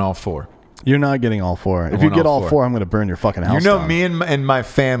 I won all four. You're not getting all four. If you get all four, I'm going to burn your fucking house down. Me and my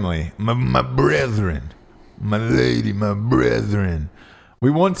family, my brethren, my lady, my brethren. We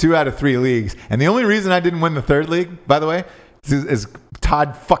won 2 out of 3 leagues. And the only reason I didn't win the third league, by the way, is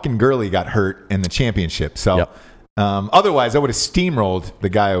Todd fucking Gurley got hurt in the championship. So otherwise, I would have steamrolled the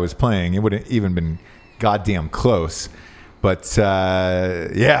guy I was playing. It would have even been goddamn close. But by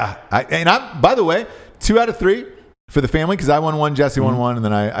the way, 2 out of 3 for the family, because I won one, Jesse won one, and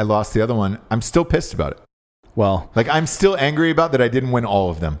then I lost the other one. I'm still pissed about it. Well, I'm still angry about that I didn't win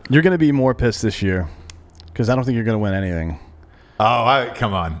all of them. You're going to be more pissed this year because I don't think you're going to win anything. Oh,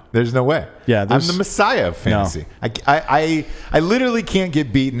 come on. There's no way. Yeah, I'm the messiah of fantasy. No. I literally can't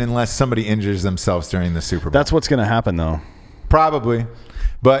get beaten unless somebody injures themselves during the Super Bowl. That's what's going to happen, though. Probably.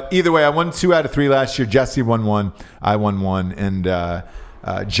 But either way, I won 2 out of 3 last year. Jesse won 1. I won 1. And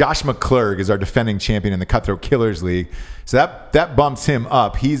Josh McClurg is our defending champion in the Cutthroat Killers League. So that bumps him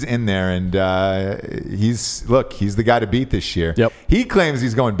up. He's in there, and he's the guy to beat this year. Yep. He claims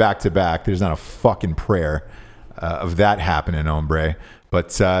he's going back-to-back. There's not a fucking prayer of that happening, hombre.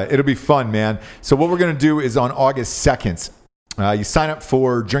 But it'll be fun, man. So what we're going to do is on August 2nd, you sign up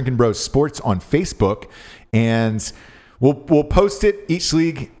for Drinking Bros Sports on Facebook, and we'll post it, each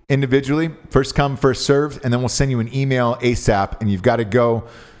league individually, first come, first served, and then we'll send you an email ASAP, and you've got to go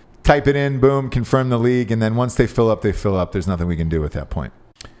type it in, boom, confirm the league, and then once they fill up, they fill up. There's nothing we can do at that point.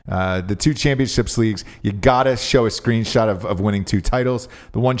 The 2 championships leagues, you gotta show a screenshot of winning 2 titles.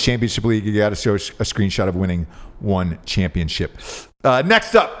 The 1 championship league, you gotta show a screenshot of winning 1 championship.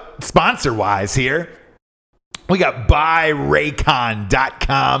 Next up, sponsor-wise here, we got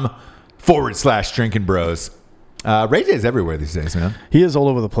buyraycon.com/drinking bros. Ray J is everywhere these days, man. He is all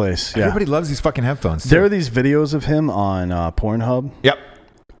over the place. Yeah. Everybody loves these fucking headphones. There are these videos of him on Pornhub. Yep.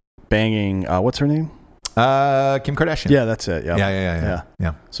 Banging, what's her name? Kim Kardashian. Yeah, that's it. Yep.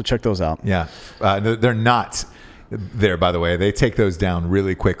 Yeah. So check those out. Yeah. They're not there, by the way. They take those down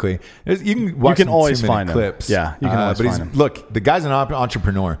really quickly. You can always find clips. Them. Yeah, you can always find them. Look, the guy's an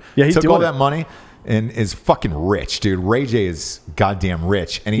entrepreneur. Yeah, he's took doing all that money and is fucking rich, dude. Ray J is goddamn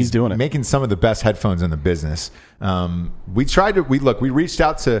rich, and he's doing it. Making some of the best headphones in the business. We reached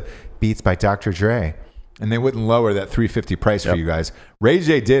out to Beats by Dr. Dre, and they wouldn't lower that $350 price for you guys. Ray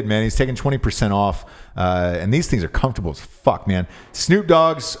J did, man. He's taking 20% off, and these things are comfortable as fuck, man. Snoop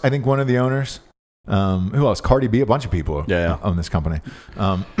Dogg's, I think, one of the owners. Who else? Cardi B, a bunch of people own this company.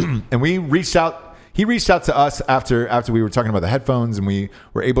 And we reached out. He reached out to us after we were talking about the headphones, and we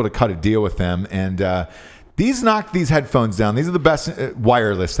were able to cut a deal with them. And these knocked these headphones down. These are the best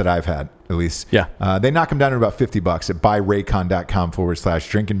wireless that I've had, at least. Yeah. They knock them down to about $50 at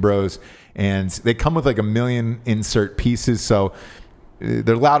buyraycon.com/drinking bros. And they come with like 1 million insert pieces. So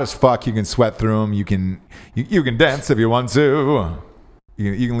they're loud as fuck. You can sweat through them. You can dance if you want to.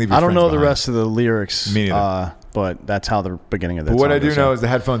 You can leave your I don't know behind. the rest of the lyrics. Me neither. But that's how the beginning of this. But what I do know is the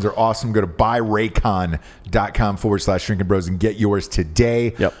headphones are awesome. Go to buyraycon.com/drinking bros and get yours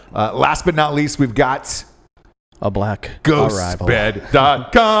today. Yep. Last but not least, we've got a black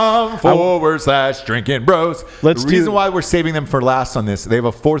ghostbed.com/drinking bros. The reason why we're saving them for last on this, they have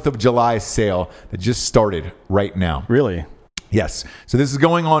a 4th of July sale that just started right now. Really? Yes. So this is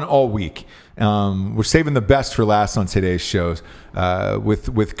going on all week. We're saving the best for last on today's shows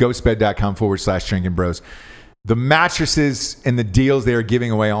with ghostbed.com/drinking bros. The mattresses and the deals they are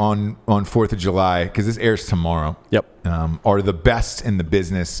giving away on 4th of July, because this airs tomorrow, are the best in the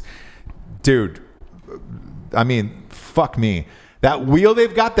business. Dude, I mean, fuck me. That wheel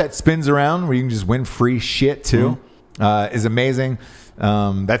they've got that spins around where you can just win free shit too is amazing.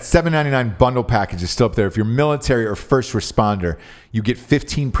 That $7.99 bundle package is still up there. If you're military or first responder, you get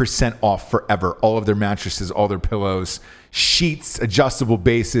 15% off forever. All of their mattresses, all their pillows, sheets, adjustable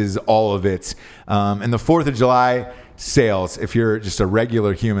bases, all of it. And the 4th of July sales, if you're just a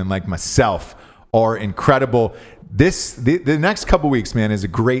regular human like myself, are incredible. The next couple weeks, man, is a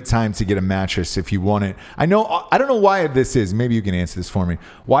great time to get a mattress if you want it. I don't know why this is. Maybe you can answer this for me.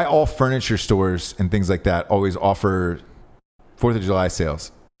 Why all furniture stores and things like that always offer 4th of July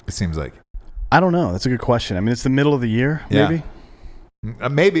sales, it seems like. I don't know. That's a good question. I mean, it's the middle of the year, maybe?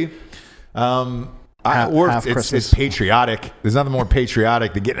 Maybe. It's patriotic. There's nothing more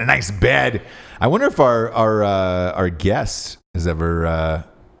patriotic than getting a nice bed. I wonder if our guest has ever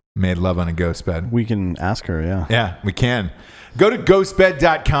made love on a ghost bed. We can ask her, yeah. Yeah, we can. Go to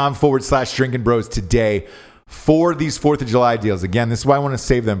ghostbed.com/drinking bros today for these 4th of July deals. Again, this is why I want to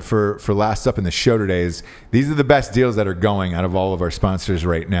save them for last up in the show today. These are the best deals that are going out of all of our sponsors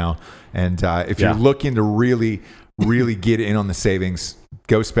right now. And if you're looking to really, really get in on the savings,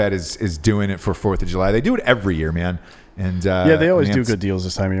 Ghostbed is doing it for 4th of July. They do it every year, man. And they always do good deals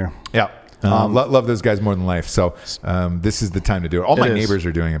this time of year. Yeah. Love those guys more than life. So this is the time to do it. All my neighbors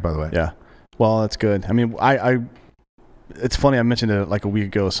are doing it, by the way. Yeah. Well, that's good. I mean, it's funny. I mentioned it like a week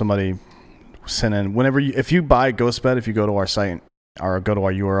ago. Somebody sent in, if you buy Ghostbed, if you go to our site or go to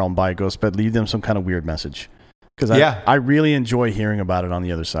our URL and buy Ghostbed, leave them some kind of weird message. Because I really enjoy hearing about it on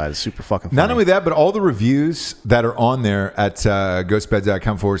the other side. It's super fucking funny. Not only that, but all the reviews that are on there at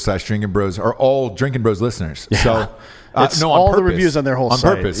ghostbed.com/drinking bros are all Drinking Bros listeners. Yeah. So it's all the reviews on their whole site.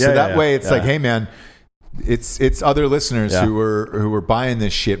 On purpose. So that way it's like, hey man, it's other listeners who are buying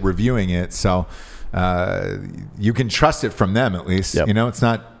this shit, reviewing it. So you can trust it from them at least. Yep. You know, it's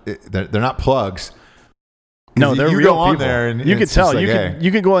not they're not plugs. No, they're you real go on people. there and you can tell. Like,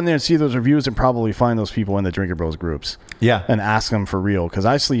 you can go in there and see those reviews and probably find those people in the Drinker Bros groups. Yeah, and ask them for real, because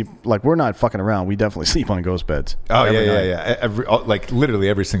I sleep like we're not fucking around. We definitely sleep on ghost beds. Oh yeah. Literally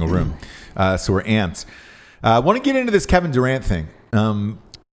every single room. So we're amped. I want to get into this Kevin Durant thing.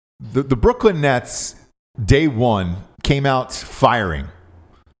 The Brooklyn Nets day one came out firing.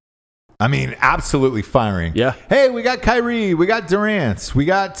 I mean, absolutely firing. Yeah. Hey, we got Kyrie, we got Durant, we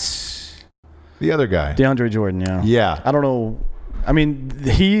got the other guy, DeAndre Jordan. Yeah. I don't know. I mean,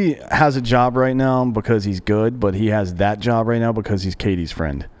 he has a job right now because he's good, but he has that job right now because he's Katie's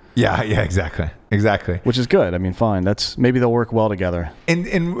friend. Yeah, exactly. Which is good. I mean, fine. Maybe they'll work well together.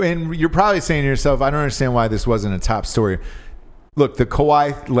 And you're probably saying to yourself, I don't understand why this wasn't a top story. Look, the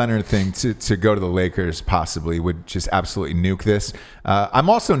Kawhi Leonard thing to go to the Lakers possibly would just absolutely nuke this. I'm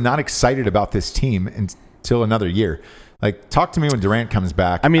also not excited about this team until another year. Like, talk to me when Durant comes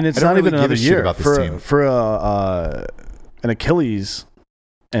back. I mean, it's not even another year about this team. For an Achilles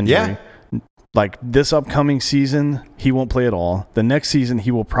injury. Yeah. Like, this upcoming season, he won't play at all. The next season,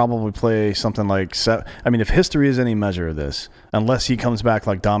 he will probably play something like if history is any measure of this, unless he comes back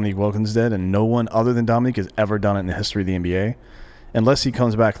like Dominique Wilkins did, and no one other than Dominique has ever done it in the history of the NBA, unless he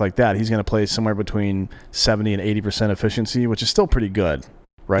comes back like that, he's going to play somewhere between 70 and 80% efficiency, which is still pretty good,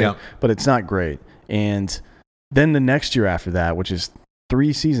 right? Yeah. But it's not great. And then the next year after that, which is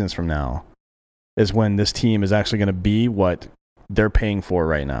 3 seasons from now, is when this team is actually going to be what they're paying for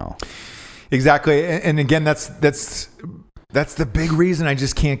right now. Exactly. And again, that's the big reason I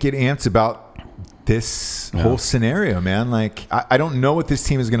just can't get amped about this whole scenario, man. Like, I don't know what this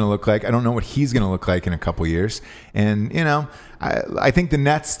team is going to look like. I don't know what he's going to look like in a couple years. And, I think the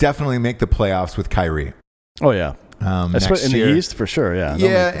Nets definitely make the playoffs with Kyrie. Oh, yeah. Next in year. the East, for sure, yeah.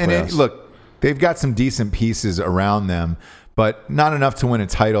 Yeah, and look, they've got some decent pieces around them, but not enough to win a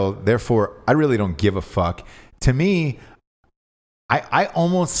title. Therefore, I really don't give a fuck. To me, I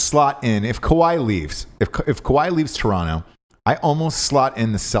almost slot in, if Kawhi leaves, if Kawhi leaves Toronto, I almost slot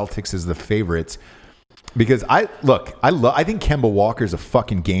in the Celtics as the favorites because I think Kemba Walker's a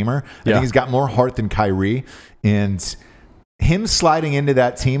fucking gamer. I think he's got more heart than Kyrie, and him sliding into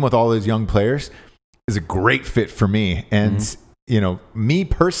that team with all those young players is a great fit for me. And me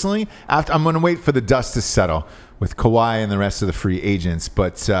personally, I'm going to wait for the dust to settle with Kawhi and the rest of the free agents,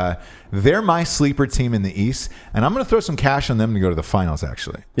 but they're my sleeper team in the East, and I'm going to throw some cash on them to go to the finals,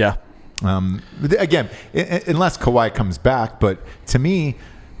 actually. Yeah. Again, unless Kawhi comes back, but to me,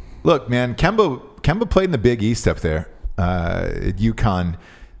 look, man, Kemba played in the Big East up there at UConn.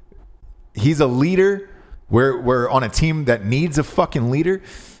 He's a leader. We're on a team that needs a fucking leader,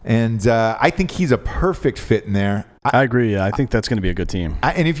 and I think he's a perfect fit in there. I agree. I think that's going to be a good team.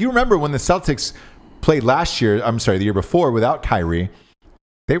 And if you remember when the Celtics played the year before without Kyrie,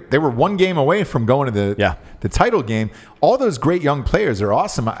 they were one game away from going to the title game. All those great young players are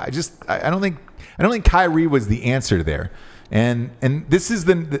awesome. I don't think Kyrie was the answer there. And this is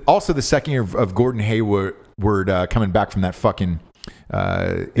also the second year of Gordon Hayward coming back from that fucking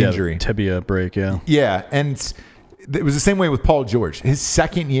injury. Tibia break, Yeah, and it was the same way with Paul George. His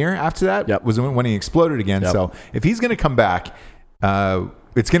second year after that was when he exploded again. Yep. So if he's going to come back,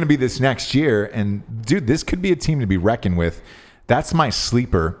 it's going to be this next year. And, dude, this could be a team to be reckoned with. That's my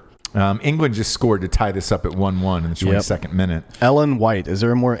sleeper. England just scored to tie this up at 1-1 in the 22nd minute. Ellen White. Is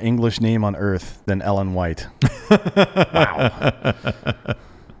there a more English name on earth than Ellen White? Wow.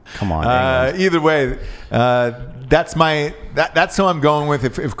 Come on. Either way, that's who I'm going with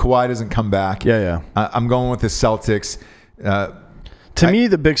if Kawhi doesn't come back. Yeah. I'm going with the Celtics. To me,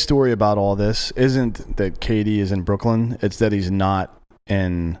 the big story about all this isn't that KD is in Brooklyn. It's that he's not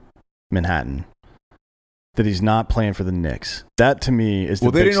in Manhattan. That he's not playing for the Knicks. That, to me, is the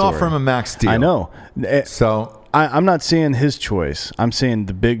big story. Well, they didn't offer him a max deal. I know. So I'm not saying his choice. I'm saying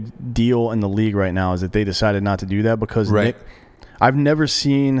the big deal in the league right now is that they decided not to do that because I've never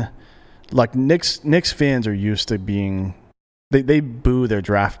seen Knicks fans are used to being they boo their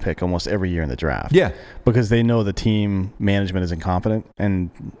draft pick almost every year in the draft. Yeah. Because they know the team management is incompetent. And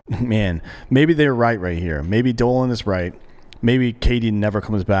man, maybe they're right here. Maybe Dolan is right. Maybe KD never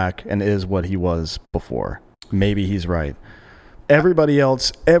comes back and is what he was before. Maybe he's right. Everybody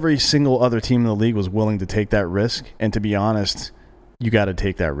else, every single other team in the league was willing to take that risk. And to be honest, you got to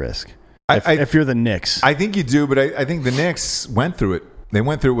take that risk. If you're the Knicks. I think you do, but I think the Knicks went through it. They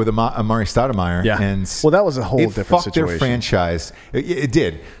went through it with Amari Stoudemire. Yeah. And that was a whole different situation. It fucked their franchise. It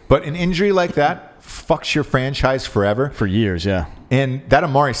did. But an injury like that fucks your franchise forever. For years, yeah. And that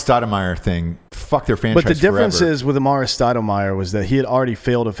Amari Stoudemire thing fucked their franchise forever. But the difference is with Amari Stoudemire was that he had already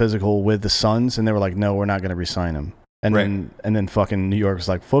failed a physical with the Suns, and they were like, no, we're not going to re-sign him. And then fucking New York was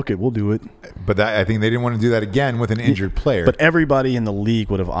like, fuck it, we'll do it. But I think they didn't want to do that again with an injured player. But everybody in the league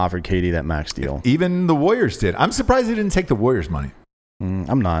would have offered KD that max deal. Even the Warriors did. I'm surprised they didn't take the Warriors' money.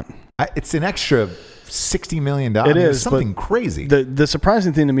 I'm not. It's an extra $60 million. It is something crazy. The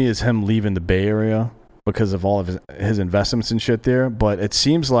surprising thing to me is him leaving the Bay Area because of all of his investments and shit there. But it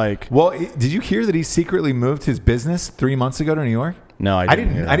seems like... Well, did you hear that he secretly moved his business 3 months ago to New York? No, I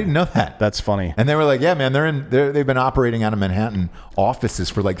didn't. I didn't know that. That's funny. And they were like, "Yeah, man, they've been operating out of Manhattan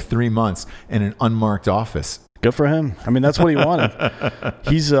offices for like 3 months in an unmarked office." Good for him. I mean, that's what he wanted.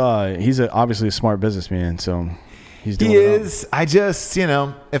 He's obviously a smart businessman. So, He's doing He it is. I just,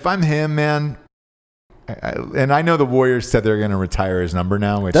 if I'm him, man, and I know the Warriors said they're going to retire his number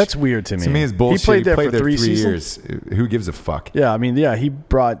now, which that's weird to me. To me is bullshit. He played there for 3 years. Who gives a fuck? Yeah, I mean,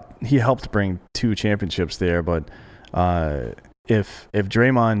 he helped bring 2 championships there, but if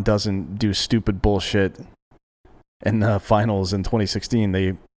Draymond doesn't do stupid bullshit in the finals in 2016,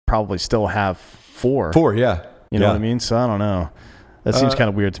 they probably still have 4. 4, yeah. You know what I mean? So I don't know. That seems kind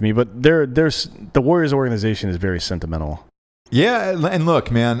of weird to me. But there's the Warriors organization is very sentimental. Yeah, and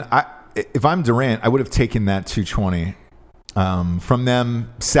look, man, if I'm Durant, I would have taken that 220 from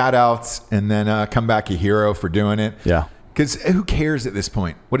them, sat out, and then come back a hero for doing it. Yeah. Because who cares at this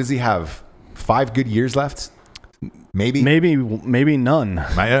point? What does he have? 5 good years left? Maybe none.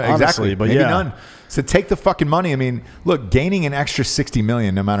 Exactly, but maybe yeah. none. So take the fucking money. I mean, look, gaining an extra $60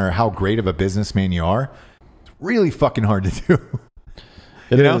 million, no matter how great of a businessman you are, it's really fucking hard to do.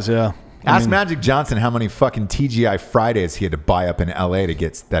 It is, yeah. Ask Magic Johnson how many fucking TGI Fridays he had to buy up in LA to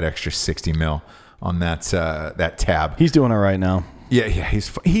get that extra $60 million on that tab. He's doing all right now. Yeah,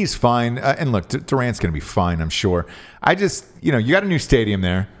 he's fine. And look, Durant's going to be fine, I'm sure. I just, you got a new stadium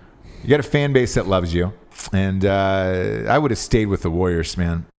there. You got a fan base that loves you. And I would have stayed with the Warriors,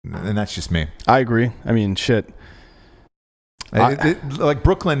 man. And that's just me. I agree. I mean, shit. Like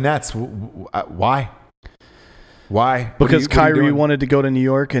Brooklyn Nets, why? Why? Because Kyrie wanted to go to New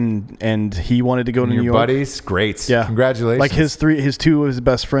York, and he wanted to go to New York. Your buddies, great. Yeah, congratulations. Like his 2 of his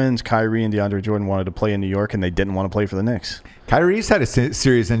best friends, Kyrie and DeAndre Jordan, wanted to play in New York, and they didn't want to play for the Knicks. Kyrie's had a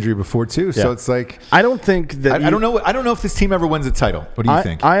serious injury before too, so it's like I don't think that I don't know. I don't know if this team ever wins a title. What do you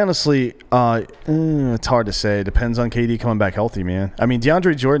think? I honestly, it's hard to say. It depends on KD coming back healthy, man. I mean,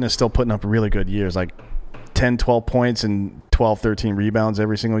 DeAndre Jordan is still putting up really good years, like 10, 12 points and 12, 13 rebounds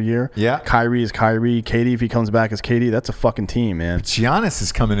every single year. Yeah. Kyrie is Kyrie. KD, if he comes back as KD, that's a fucking team, man. Giannis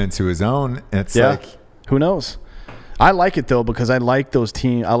is coming into his own. It's like, who knows? I like it though because I like those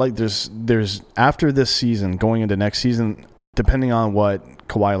teams. I like there's after this season going into next season, depending on what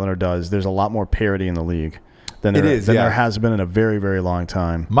Kawhi Leonard does, there's a lot more parity in the league than there has been in a very, very long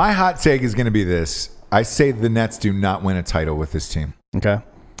time. My hot take is going to be this. I say the Nets do not win a title with this team. Okay.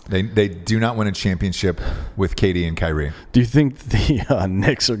 They do not win a championship with KD and Kyrie. Do you think the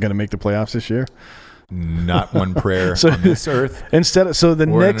Knicks are going to make the playoffs this year? Not one prayer on this earth. Knicks in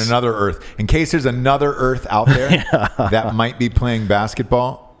another earth. In case there's another earth out there that might be playing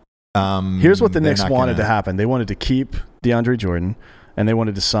basketball. Here's what the Knicks wanted to happen. They wanted to keep DeAndre Jordan, and they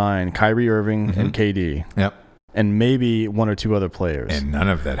wanted to sign Kyrie Irving and KD. Yep. And maybe 1 or 2 other players. And none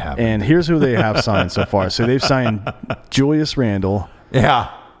of that happened. And here's who they have signed so far. So they've signed Julius Randle.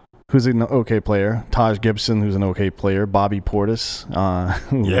 Yeah. Who's an okay player. Taj Gibson, who's an okay player. Bobby Portis.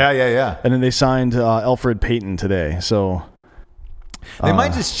 Yeah. And then they signed Elfrid Payton today. So they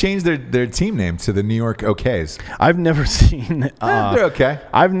might just change their team name to the New York OKs. I've never seen... they're okay.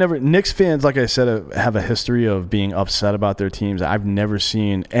 Knicks fans, like I said, have a history of being upset about their teams. I've never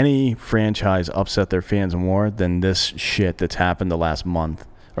seen any franchise upset their fans more than this shit that's happened the last month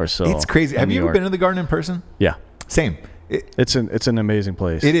or so. It's crazy. Have you ever been to the Garden in person? Yeah. Same. It's an amazing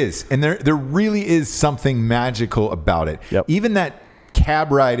place. It is. And there really is something magical about it. Yep. Even that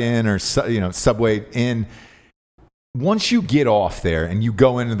cab ride in or subway in, once you get off there and you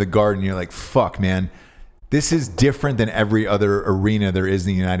go into the Garden, you're like, fuck, man, this is different than every other arena there is in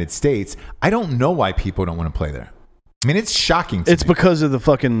the United States. I don't know why people don't want to play there. I mean, it's shocking to me. It's because of the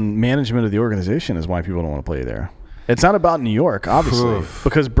fucking management of the organization is why people don't want to play there. It's not about New York, obviously,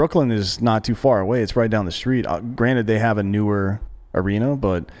 because Brooklyn is not too far away. It's right down the street. Granted, they have a newer arena,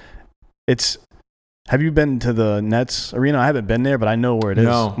 but it's... Have you been to the Nets arena? I haven't been there, but I know where it is.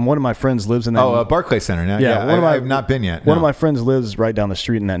 No. One of my friends lives in that... Barclays Center. Yeah, I have not been yet. One of my friends lives right down the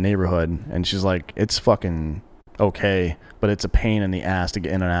street in that neighborhood, and she's like, it's fucking okay, but it's a pain in the ass to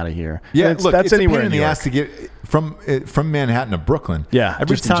get in and out of here. Yeah, look, that's it's anywhere a pain in the ass to get from Manhattan to Brooklyn. Yeah,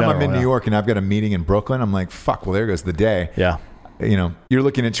 every time I'm in New York and I've got a meeting in Brooklyn, I'm like, fuck, well, there goes the day. Yeah. You're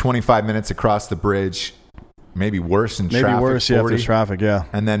looking at 25 minutes across the bridge, maybe worse in traffic. Maybe worse, 40, if traffic, yeah.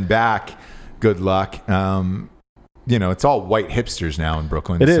 And then back, good luck. It's all white hipsters now in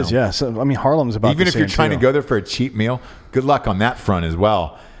Brooklyn. It is, yeah. So, I mean, Harlem's about even if you're trying to go there for a cheap meal, good luck on that front as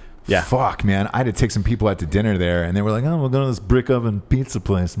well. Yeah. Fuck, man. I had to take some people out to dinner there, and they were like, oh, we're going to this brick oven pizza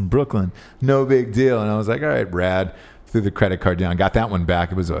place in Brooklyn. No big deal. And I was like, all right, rad. Threw the credit card down. Got that one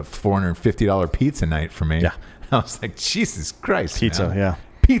back. It was a $450 pizza night for me. Yeah. I was like, Jesus Christ, pizza, man. Yeah.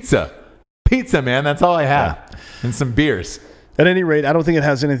 Pizza, man. That's all I had. Yeah. And some beers. At any rate, I don't think it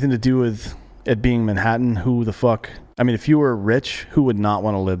has anything to do with it being Manhattan. Who the fuck? I mean, if you were rich, who would not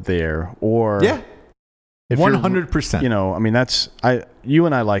want to live there? Or... Yeah. 100%. I mean, you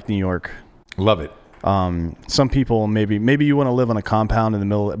and I like New York. Love it. Some people maybe you want to live on a compound in the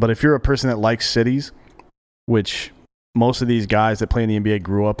middle, but if you're a person that likes cities, which most of these guys that play in the NBA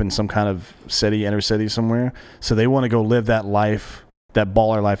grew up in some kind of city, inner city somewhere, so they want to go live that life, that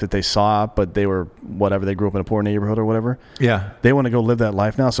baller life that they saw, but they were whatever, they grew up in a poor neighborhood or whatever. Yeah. They want to go live that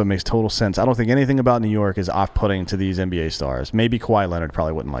life now, so it makes total sense. I don't think anything about New York is off-putting to these NBA stars. Maybe Kawhi Leonard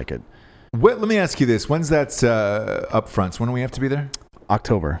probably wouldn't like it. Let me ask you this. When's that up front? When do we have to be there?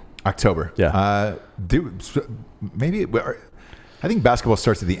 October. Yeah. Maybe... I think basketball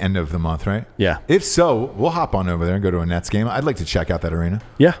starts at the end of the month, right? Yeah. If so, we'll hop on over there and go to a Nets game. I'd like to check out that arena.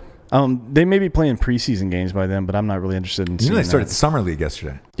 Yeah. They may be playing preseason games by then, but I'm not really interested in seeing they started Summer League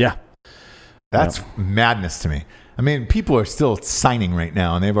yesterday. Yeah. That's madness to me. I mean, people are still signing right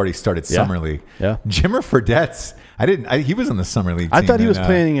now, and they've already started Summer League. Yeah. Jimmer Fredette's. He was on the Summer League team. I thought he was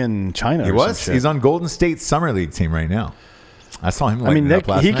playing in China. He was. He's on Golden State's Summer League team right now. I saw him. Nick,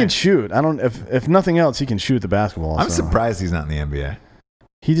 he can shoot. If nothing else, he can shoot the basketball. I'm surprised he's not in the NBA.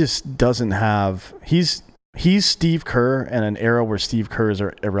 He just doesn't have. He's Steve Kerr in an era where Steve Kerrs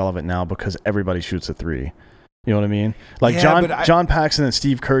are irrelevant now because everybody shoots a three. You know what I mean? Like John Paxson and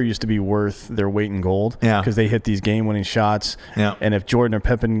Steve Kerr used to be worth their weight in gold because they hit these game-winning shots. Yeah. And if Jordan or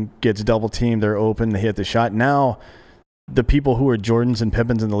Pippen gets double teamed, they're open. They hit the shot. Now, the people who are Jordans and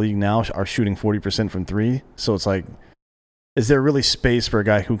Pippens in the league now are shooting 40% from three. So it's like, is there really space for a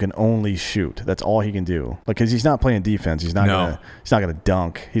guy who can only shoot? That's all he can do. Like, because he's not playing defense. He's not gonna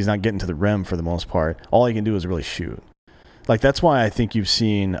dunk. He's not getting to the rim for the most part. All he can do is really shoot. Like, that's why I think you've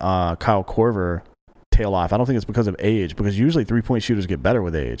seen Kyle Korver tail off. I don't think it's because of age, because usually three-point shooters get better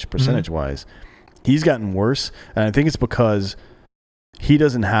with age, percentage-wise. He's gotten worse, and I think it's because he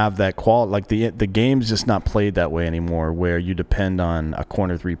doesn't have that quality. Like, the game's just not played that way anymore, where you depend on a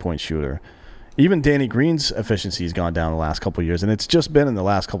corner three-point shooter. Even Danny Green's efficiency has gone down the last couple of years, and it's just been in the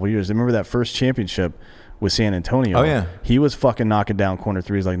last couple of years. Remember that first championship with San Antonio? Oh, yeah. He was fucking knocking down corner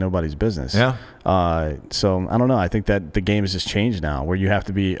threes like nobody's business. Yeah. So, I don't know. I think that the game has just changed now, where you have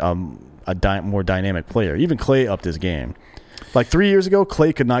to be a more dynamic player. Even Clay upped his game. Like 3 years ago,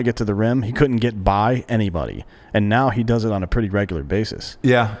 Clay could not get to the rim. He couldn't get by anybody. And now he does it on a pretty regular basis.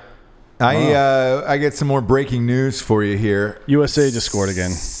 Yeah. I get some more breaking news for you here. USA just scored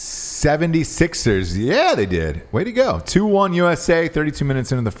again. 76ers. Yeah, they did. Way to go. 2-1 USA, 32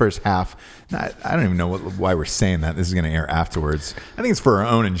 minutes into the first half. I don't even know why we're saying that. This is going to air afterwards. I think it's for our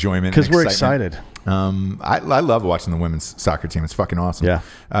own enjoyment. Because we're excited. I love watching the women's soccer team. It's fucking awesome. Yeah.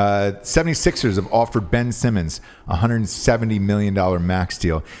 76ers have offered Ben Simmons a $170 million max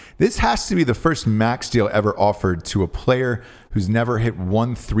deal. This has to be the first max deal ever offered to a player who's never hit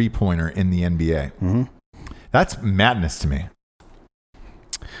one three-pointer in the NBA. Mm-hmm. That's madness to me.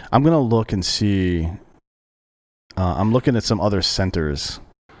 I'm going to look and see. I'm looking at some other centers.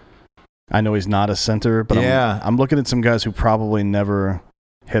 I know he's not a center, but I'm looking at some guys who probably never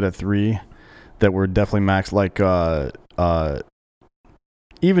hit a three that were definitely max. Like even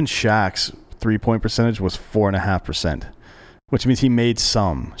Shaq's three-point percentage was 4.5%, which means he made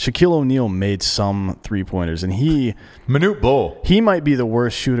some. Shaquille O'Neal made some three-pointers, and Manute Bol. He might be the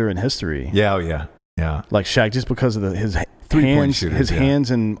worst shooter in history. Yeah, yeah. Like Shaq, just because of his three-point shooters, his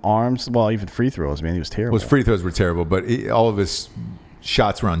hands and arms. Well, even free throws, man, he was terrible. His free throws were terrible, but all of his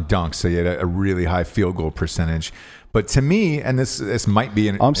shots were on dunks, so he had a really high field goal percentage. But to me, and this might be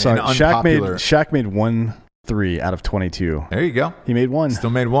an unpopular... Shaq made 1 3 out of 22. There you go. He made 1. Still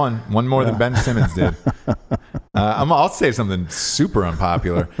made 1. One more than Ben Simmons did. I'll say something super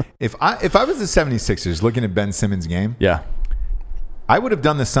unpopular. If I was the 76ers looking at Ben Simmons' game, I would have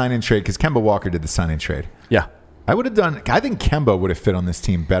done the sign-in trade because Kemba Walker did the sign-in trade. Yeah. I think Kemba would have fit on this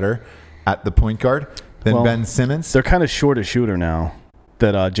team better at the point guard than Ben Simmons. They're kind of short a shooter now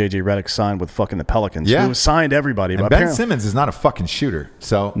that J.J. Redick signed with fucking the Pelicans. Yeah. Who signed everybody. And Ben Simmons is not a fucking shooter.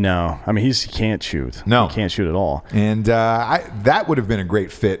 So no. I mean, he can't shoot. No. He can't shoot at all. And that would have been a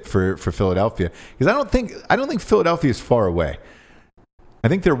great fit for Philadelphia. Because I don't think Philadelphia is far away. I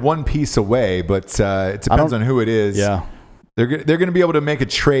think they're one piece away, but it depends on who it is. Yeah. They're going to be able to make a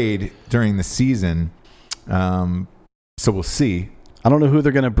trade during the season. So we'll see. I don't know who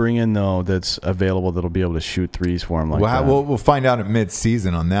they're going to bring in, though, that's available that'll be able to shoot threes for him like that. We'll find out at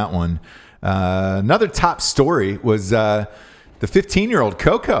mid-season on that one. Another top story was the 15-year-old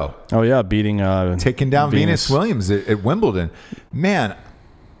Coco. Oh, yeah, taking down Venus Williams at Wimbledon. Man,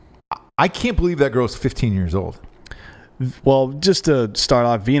 I can't believe that girl's 15 years old. Well, just to start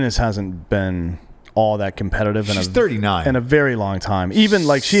off, Venus hasn't been all that competitive. She's 39. In a very long time. Even,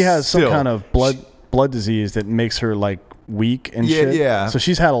 like, she has some kind of blood disease that makes her, like, weak and shit. Yeah. So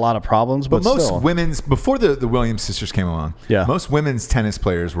she's had a lot of problems, but most still. women's, before the Williams sisters came along, Yeah. most women's tennis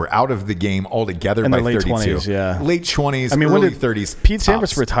players were out of the game altogether In by their late 32. 20s, yeah. Late 20s, when early did 30s. Pete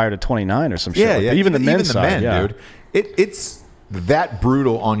tops. Sampras retired at 29 or some shit. Yeah, like yeah. that. Even the men's side, yeah. dude. It's that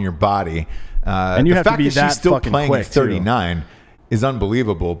brutal on your body. And you the have to fact be that that she's still fucking playing quick, at 39 is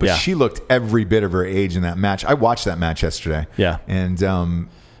unbelievable. But Yeah. she looked every bit of her age in that match. I watched that match yesterday. Yeah. And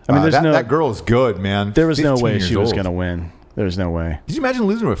there's that girl is good, man. There was no 15 way years she was old. going to win. There's no way. Did you imagine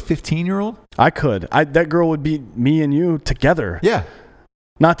losing to a 15-year-old? I could. That girl would beat me and you together. Yeah.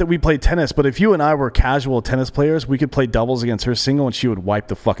 Not that we played tennis, but if you and I were casual tennis players, we could play doubles against her single, and she would wipe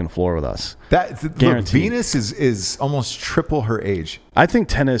the fucking floor with us. Look, Guaranteed. Venus is almost triple her age. I think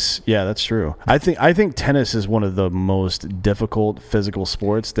tennis. Yeah, that's true. I think tennis is one of the most difficult physical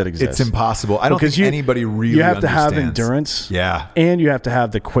sports that exists. It's impossible. I don't think anybody really You have to have understands. endurance. Yeah. And you have to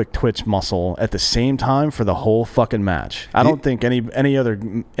have the quick twitch muscle at the same time for the whole fucking match. I don't think any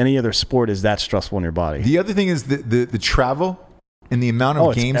other sport is that stressful in your body. The other thing is the travel and the amount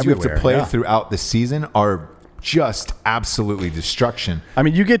of it's games you have to everywhere, play yeah. throughout the season are just absolutely destruction. I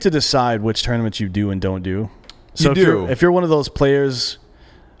mean, you get to decide which tournaments you do and don't do. So You if you're one of those players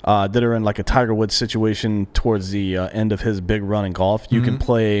that are in like a Tiger Woods situation towards the end of his big run in golf, you can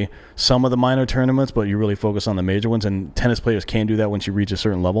play some of the minor tournaments, but you really focus on the major ones. And tennis players can do that once you reach a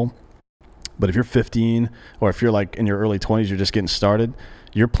certain level. But if you're 15 or if you're like in your early 20s, you're just getting started,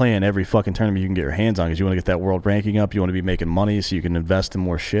 you're playing every fucking tournament you can get your hands on because you want to get that world ranking up. You want to be making money so you can invest in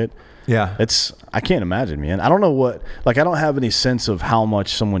more shit. Yeah. I can't imagine, man. I don't know I don't have any sense of how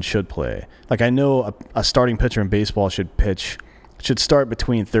much someone should play. Like I know a starting pitcher in baseball should start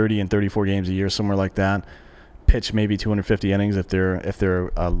between 30 and 34 games a year, somewhere like that. Pitch maybe 250 innings if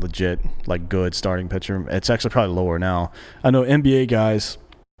they're a legit, like good starting pitcher. It's actually probably lower now. I know NBA guys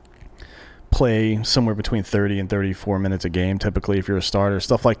play somewhere between 30 and 34 minutes a game typically if you're a starter,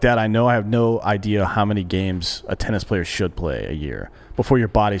 stuff like that. I have no idea how many games a tennis player should play a year before your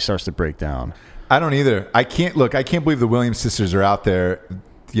body starts to break down. I don't either. I can't believe the Williams sisters are out there.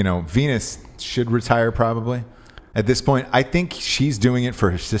 You know, Venus should retire probably at this point. I think she's doing it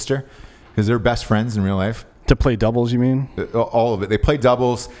for her sister because they're best friends in real life. To play doubles, you mean? All of it. They play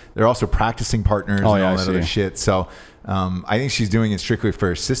doubles. They're also practicing partners and all that I other see. shit. So I think she's doing it strictly for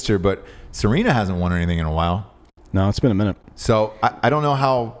her sister, but Serena hasn't won anything in a while. No, it's been a minute. So I don't know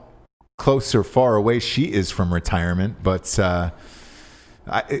how close or far away she is from retirement, but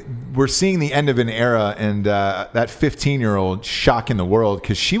we're seeing the end of an era, and that 15-year-old shocking the world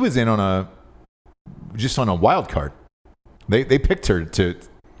because she was in on a wild card. They picked her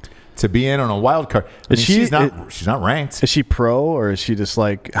to be in on a wild card. She's not ranked. Is she pro or is she just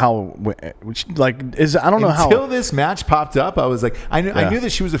like I don't know how. Until this match popped up, I was like, I knew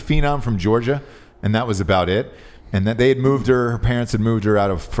that she was a phenom from Georgia, and that was about it. And that they had moved her parents had moved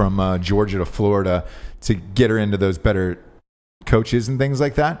her from Georgia to Florida to get her into those better coaches and things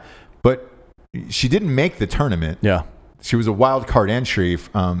like that. But she didn't make the tournament. Yeah. She was a wild card entry,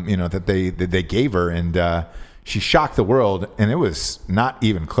 that they gave her, and she shocked the world, and it was not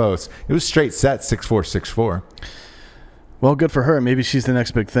even close. It was straight set, 6-4, 6-4. Well, good for her. Maybe she's the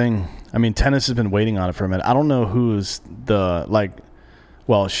next big thing. I mean, tennis has been waiting on it for a minute. I don't know who's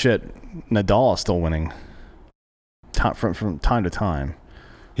Nadal is still winning from time to time.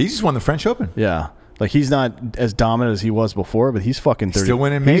 He just won the French Open. Yeah. Like, he's not as dominant as he was before, but he's fucking 30. Still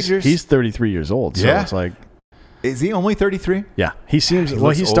winning majors? He's 33 years old. So Yeah. it's like, Is he only 33? yeah. He seems,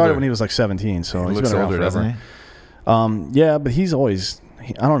 looks he started older. when he was like 17. So He he's looks been around older, forever. doesn't he? Yeah, but he's always,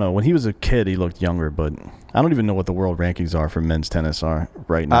 I don't know. When he was a kid, he looked younger, but I don't even know what the world rankings are for men's tennis are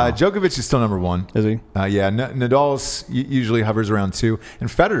right now. Djokovic is still number one. Is he? Nadal's usually hovers around 2, and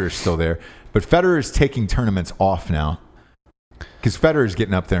Federer's still there. But Federer's taking tournaments off now because Federer's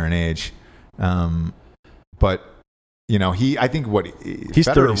getting up there in age. But I think he's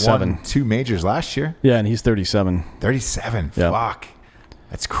Federer 37. won 2 majors last year. Yeah, and he's 37. 37. Yeah. Fuck,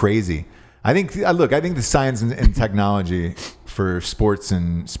 that's crazy. I think the science and technology for sports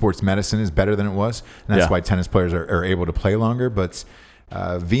and sports medicine is better than it was, and that's why tennis players are able to play longer. But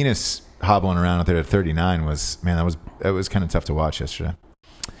Venus hobbling around out there at 39 was kind of tough to watch yesterday.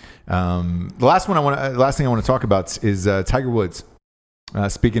 The last thing I want to talk about is Tiger Woods.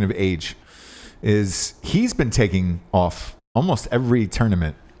 Speaking of age, is he's been taking off almost every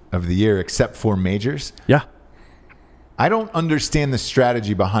tournament of the year except for majors. Yeah. I don't understand the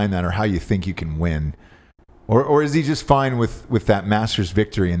strategy behind that or how you think you can win. Or is he just fine with that Masters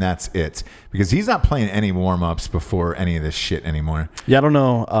victory and that's it? Because he's not playing any warm-ups before any of this shit anymore. Yeah, I don't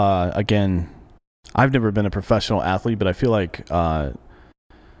know. Again, I've never been a professional athlete, but I feel like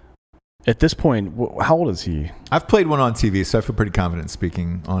At this point, how old is he? I've played one on TV, so I feel pretty confident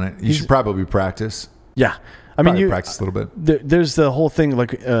speaking on it. You should probably practice. Yeah. I mean, you practice a little bit. There's the whole thing,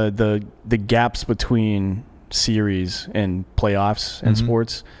 like the gaps between series and playoffs in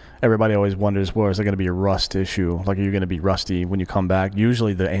sports. Everybody always wonders, well, is there going to be a rust issue? Like, are you going to be rusty when you come back?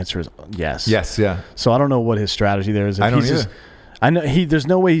 Usually the answer is yes. Yes, yeah. So I don't know what his strategy there is. I don't either. I know there's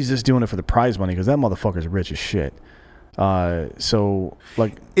no way he's just doing it for the prize money because that motherfucker's rich as shit. So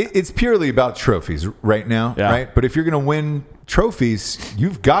like it's purely about trophies right now, right? But if you're going to win trophies,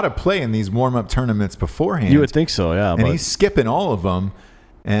 you've got to play in these warm-up tournaments beforehand. You would think so, yeah. And he's skipping all of them,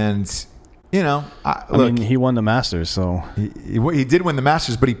 and you know, I mean, he won the Masters, so he did win the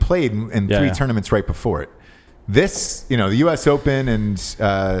Masters, but he played in three tournaments right before it. This, you know, the U.S. Open and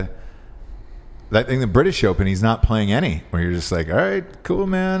that thing, the British Open, he's not playing any. Where you're just like, all right, cool,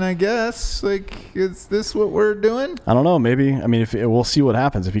 man. I guess, like, is this what we're doing? I don't know. Maybe. I mean, we'll see what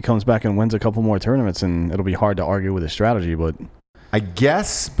happens if he comes back and wins a couple more tournaments, and it'll be hard to argue with his strategy. But I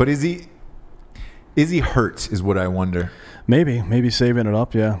guess. But is he hurt? Is what I wonder. Maybe saving it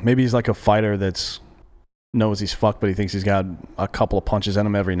up. Yeah. Maybe he's like a fighter knows he's fucked, but he thinks he's got a couple of punches in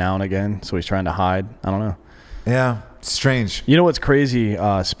him every now and again, so he's trying to hide. I don't know. Yeah, strange. You know what's crazy?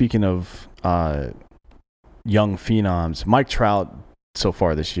 Speaking of young phenoms, Mike Trout so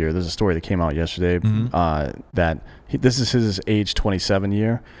far this year, there's a story that came out yesterday that this is his age 27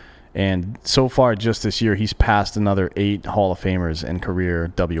 year, and so far just this year he's passed another 8 Hall of Famers in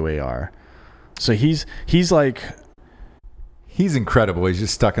career WAR. So he's incredible. He's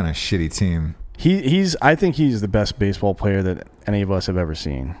just stuck on a shitty team. I think he's the best baseball player that any of us have ever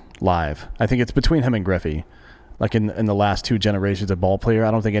seen live. I think it's between him and Griffey. Like in the last 2 generations of ball player, I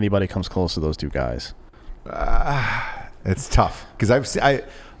don't think anybody comes close to those 2 guys. It's tough because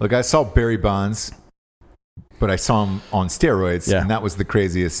I saw Barry Bonds, but I saw him on steroids, and that was the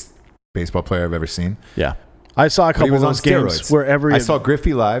craziest baseball player I've ever seen. Yeah, I saw a couple of those games where I saw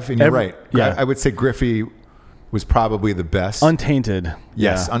Griffey live, and you're right. Yeah, I would say Griffey was probably the best. Untainted.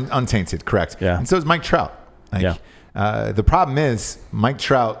 Yes, untainted, correct. Yeah. And so is Mike Trout. The problem is Mike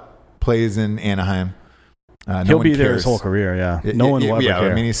Trout plays in Anaheim. He'll be there his whole career, No one will ever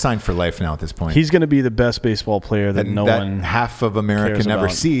care. I mean, he's signed for life now at this point. He's going to be the best baseball player that no one half of America never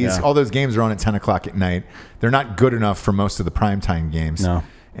sees. Yeah. All those games are on at 10 o'clock at night. They're not good enough for most of the primetime games. No.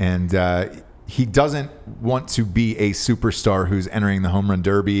 And he doesn't want to be a superstar who's entering the home run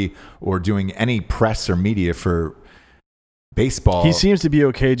derby or doing any press or media for baseball. He seems to be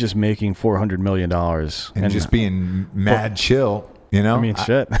okay just making $400 million. And just being mad chill. You know, I mean,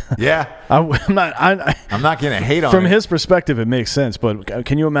 shit. Yeah, I'm not going to hate on from it. his perspective. It makes sense, but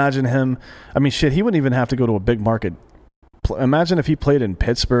can you imagine him? I mean, shit. He wouldn't even have to go to a big market. Imagine if he played in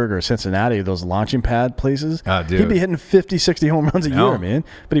Pittsburgh or Cincinnati, those launching pad places. He'd be hitting 50, 60 home runs a year, man.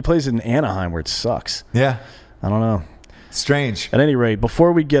 But he plays in Anaheim where it sucks. Yeah, I don't know. Strange. At any rate,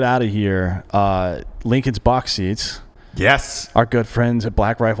 before we get out of here, Lincoln's box seats. Yes, our good friends at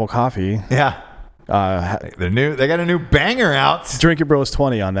Black Rifle Coffee. Yeah. They got a new banger out. Drink Your Bros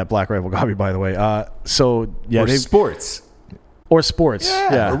 20 on that Black Rifle Coffee, by the way. Sports. Or sports.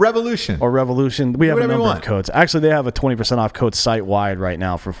 Yeah. Or Revolution. We have a number of codes. Actually, they have a 20% off code site-wide right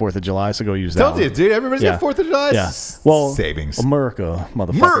now for 4th of July, so go use that. Told you, dude. Everybody's got 4th of July. Yeah. Well, savings. America,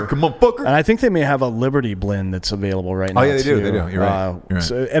 motherfucker. And I think they may have a Liberty blend that's available right now. Oh, yeah, they do. You're right.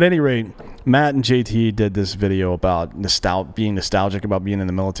 So at any rate, Matt and JT did this video about being nostalgic about being in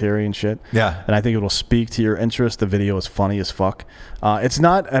the military and shit. Yeah. And I think it will speak to your interest. The video is funny as fuck. It's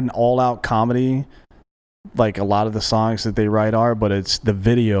not an all-out comedy like a lot of the songs that they write are, but it's the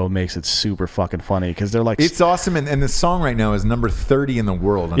video makes it super fucking funny because they're like, it's awesome, and the song right now is number 30 in the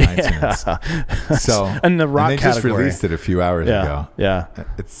world on iTunes. So and the rock they category. Just released it a few hours ago. Yeah,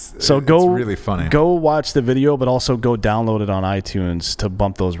 it's really funny. Go watch the video, but also go download it on iTunes to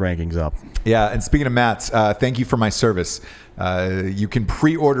bump those rankings up. Yeah, and speaking of Matt's, thank you for my service. You can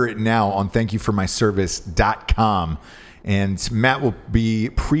pre-order it now on thankyouformyservice.com. And Matt will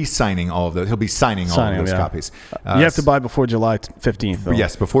be pre-signing all of those. He'll be signing all of those copies. You have to buy before July 15th, though.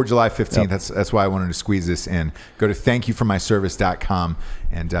 Yes, before July 15th. Yep. That's why I wanted to squeeze this in. Go to thankyouformyservice.com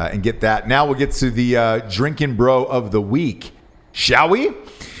and get that. Now we'll get to the Drinking Bro of the Week, shall we?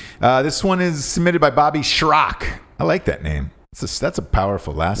 This one is submitted by Bobby Schrock. I like that name. That's a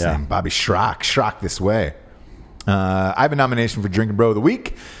powerful last name, Bobby Schrock. Schrock this way. I have a nomination for Drinking Bro of the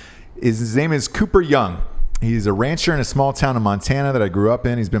Week. His name is Cooper Young. He's a rancher in a small town in Montana that I grew up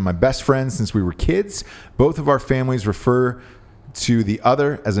in. He's been my best friend since we were kids. Both of our families refer to the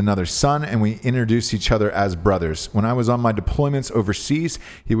other as another son, and we introduce each other as brothers. When I was on my deployments overseas,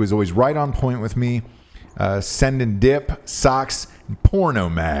 he was always right on point with me, sending dip, socks, and porno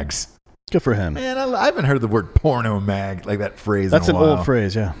mags. Good for him. Man, I haven't heard the word porno mag, like that phrase. That's in a an while. old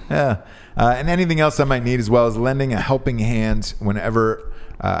phrase, yeah. Yeah. And anything else I might need, as well as lending a helping hand whenever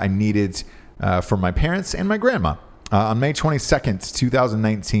I needed for my parents and my grandma. On May 22nd,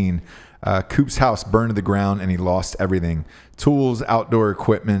 2019, Coop's house burned to the ground and he lost everything. Tools, outdoor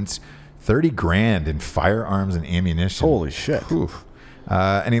equipment, $30,000 in firearms and ammunition. Holy shit. Oof.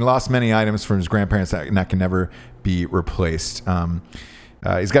 And he lost many items from his grandparents that can never be replaced.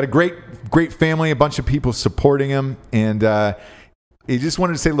 He's got a great family, a bunch of people supporting him, and he just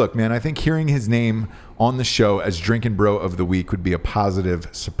wanted to say, look, man, I think hearing his name on the show as Drinkin' Bro of the Week would be a positive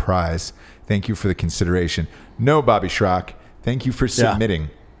surprise. Thank you for the consideration. No, Bobby Schrock, thank you for submitting.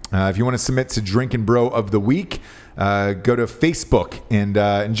 If you want to submit to Drinkin' Bro of the Week, go to Facebook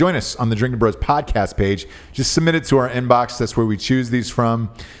and join us on the Drinkin' Bros podcast page. Just submit it to our inbox. That's where we choose these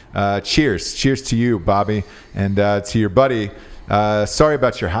from. Cheers to you, Bobby, and to your buddy. Sorry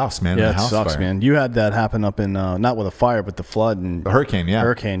about your house, man. Yeah, the it house sucks, fire. man. You had that happen up in not with a fire, but the flood and A hurricane, yeah.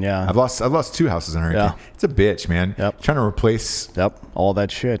 Hurricane, yeah. I've lost 2 houses in a hurricane. Yeah. It's a bitch, man. Yep. Trying to replace all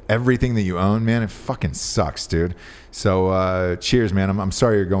that shit. everything that you own, man. It fucking sucks, dude. So cheers, man. I'm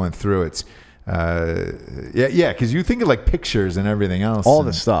sorry you're going through it. Yeah, because you think of like pictures and everything else. All and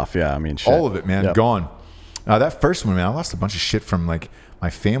the stuff, yeah. I mean, shit. all of it, man, Yep. gone. That first one, man, I lost a bunch of shit from like my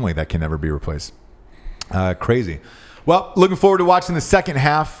family that can never be replaced. Crazy. Well, looking forward to watching the second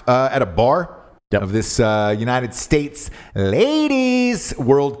half at a bar of this United States Ladies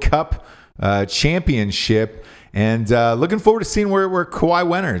World Cup Championship, and looking forward to seeing where Kawhi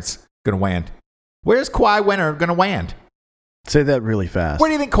Leonard's going to land. Where's Kawhi Leonard going to land? Say that really fast. Where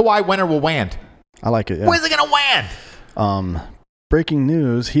do you think Kawhi Leonard will land? I like it. Yeah. Where's it going to land? Breaking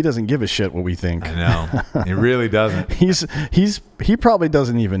news: he doesn't give a shit what we think. I know. He really doesn't. He probably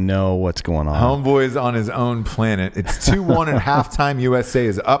doesn't even know what's going on. Homeboy's on his own planet. It's 2-1 at halftime. USA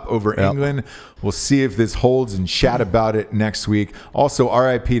is up over England. We'll see if this holds and chat about it next week. Also,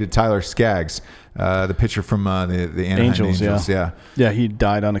 RIP to Tyler Skaggs, the pitcher from the Anaheim Angels. Yeah. Yeah, he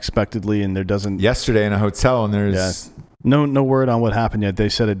died unexpectedly, and there doesn't Yesterday in a hotel, and there's no word on what happened yet. They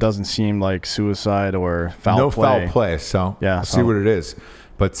said it doesn't seem like suicide or foul play. So we'll see what it is.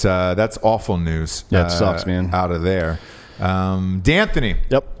 But that's awful news. Yeah, it sucks, man. Out of there. D'Anthony.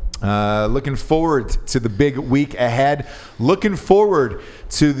 Yep. Looking forward to the big week ahead. Looking forward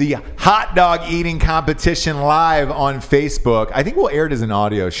to the hot dog eating competition live on Facebook. I think we'll air it as an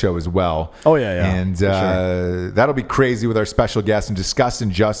audio show as well. Oh, yeah. And that'll be crazy with our special guest. And Disgust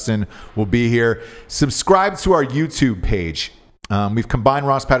and Justin will be here. Subscribe to our YouTube page. We've combined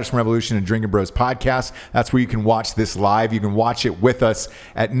Ross Patterson Revolution and Drinkin' Bros podcast. That's where you can watch this live. You can watch it with us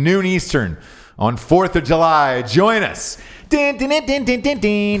at noon Eastern on 4th of July. Join us. I don't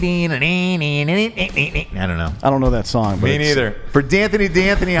know. I don't know that song. But Me neither. For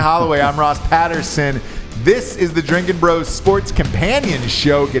D'Anthony Hollaway, I'm Ross Patterson. This is the Drinkin' Bros Sports Companion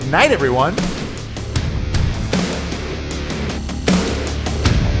Show. Good night, everyone.